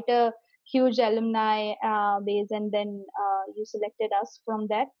quite a huge alumni base, and then you selected us from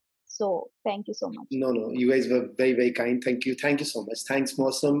that. So thank you so much. No, you guys were very, very kind. Thank you so much. Thanks,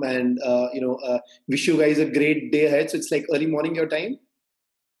 Mausam. And wish you guys a great day ahead. So it's like early morning your time?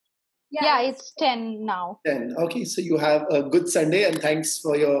 Yeah, it's 10 now. 10. Okay, so you have a good Sunday, and thanks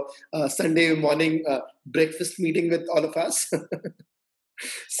for your Sunday morning breakfast meeting with all of us.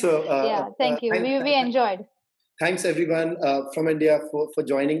 So thank you. We enjoyed. Thanks everyone from India for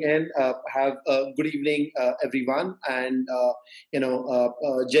joining in. Have a good evening, everyone. And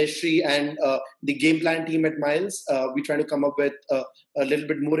Jayashree and the game plan team at Miles, we're trying to come up with a little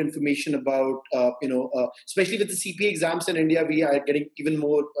bit more information about, especially with the CPA exams in India, we are getting even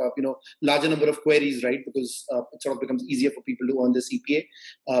more, larger number of queries, right? Because it sort of becomes easier for people to earn the CPA.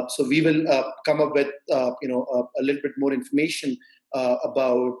 So we will come up with, a little bit more information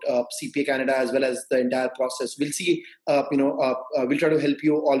about CPA Canada, as well as the entire process. We'll see, we'll try to help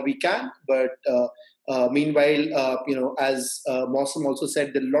you all we can. But meanwhile, as Mausam also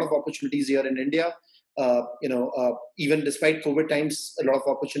said, there are a lot of opportunities here in India. Even despite COVID times, a lot of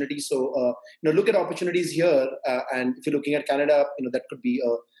opportunities. So, look at opportunities here. And if you're looking at Canada, that could be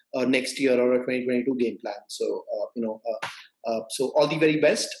a next year or a 2022 game plan. So, so all the very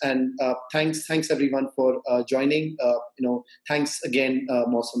best, and thanks everyone for joining. Thanks again,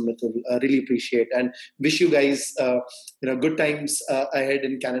 Mausam, Mithul. Really appreciate, and wish you guys good times ahead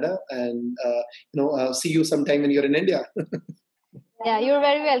in Canada, and see you sometime when you're in India. Yeah, you're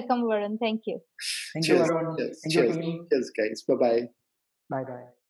very welcome, Varun. Thank you. Thank you, Varun. Thank you, team. Cheers, guys. Bye-bye. Bye-bye.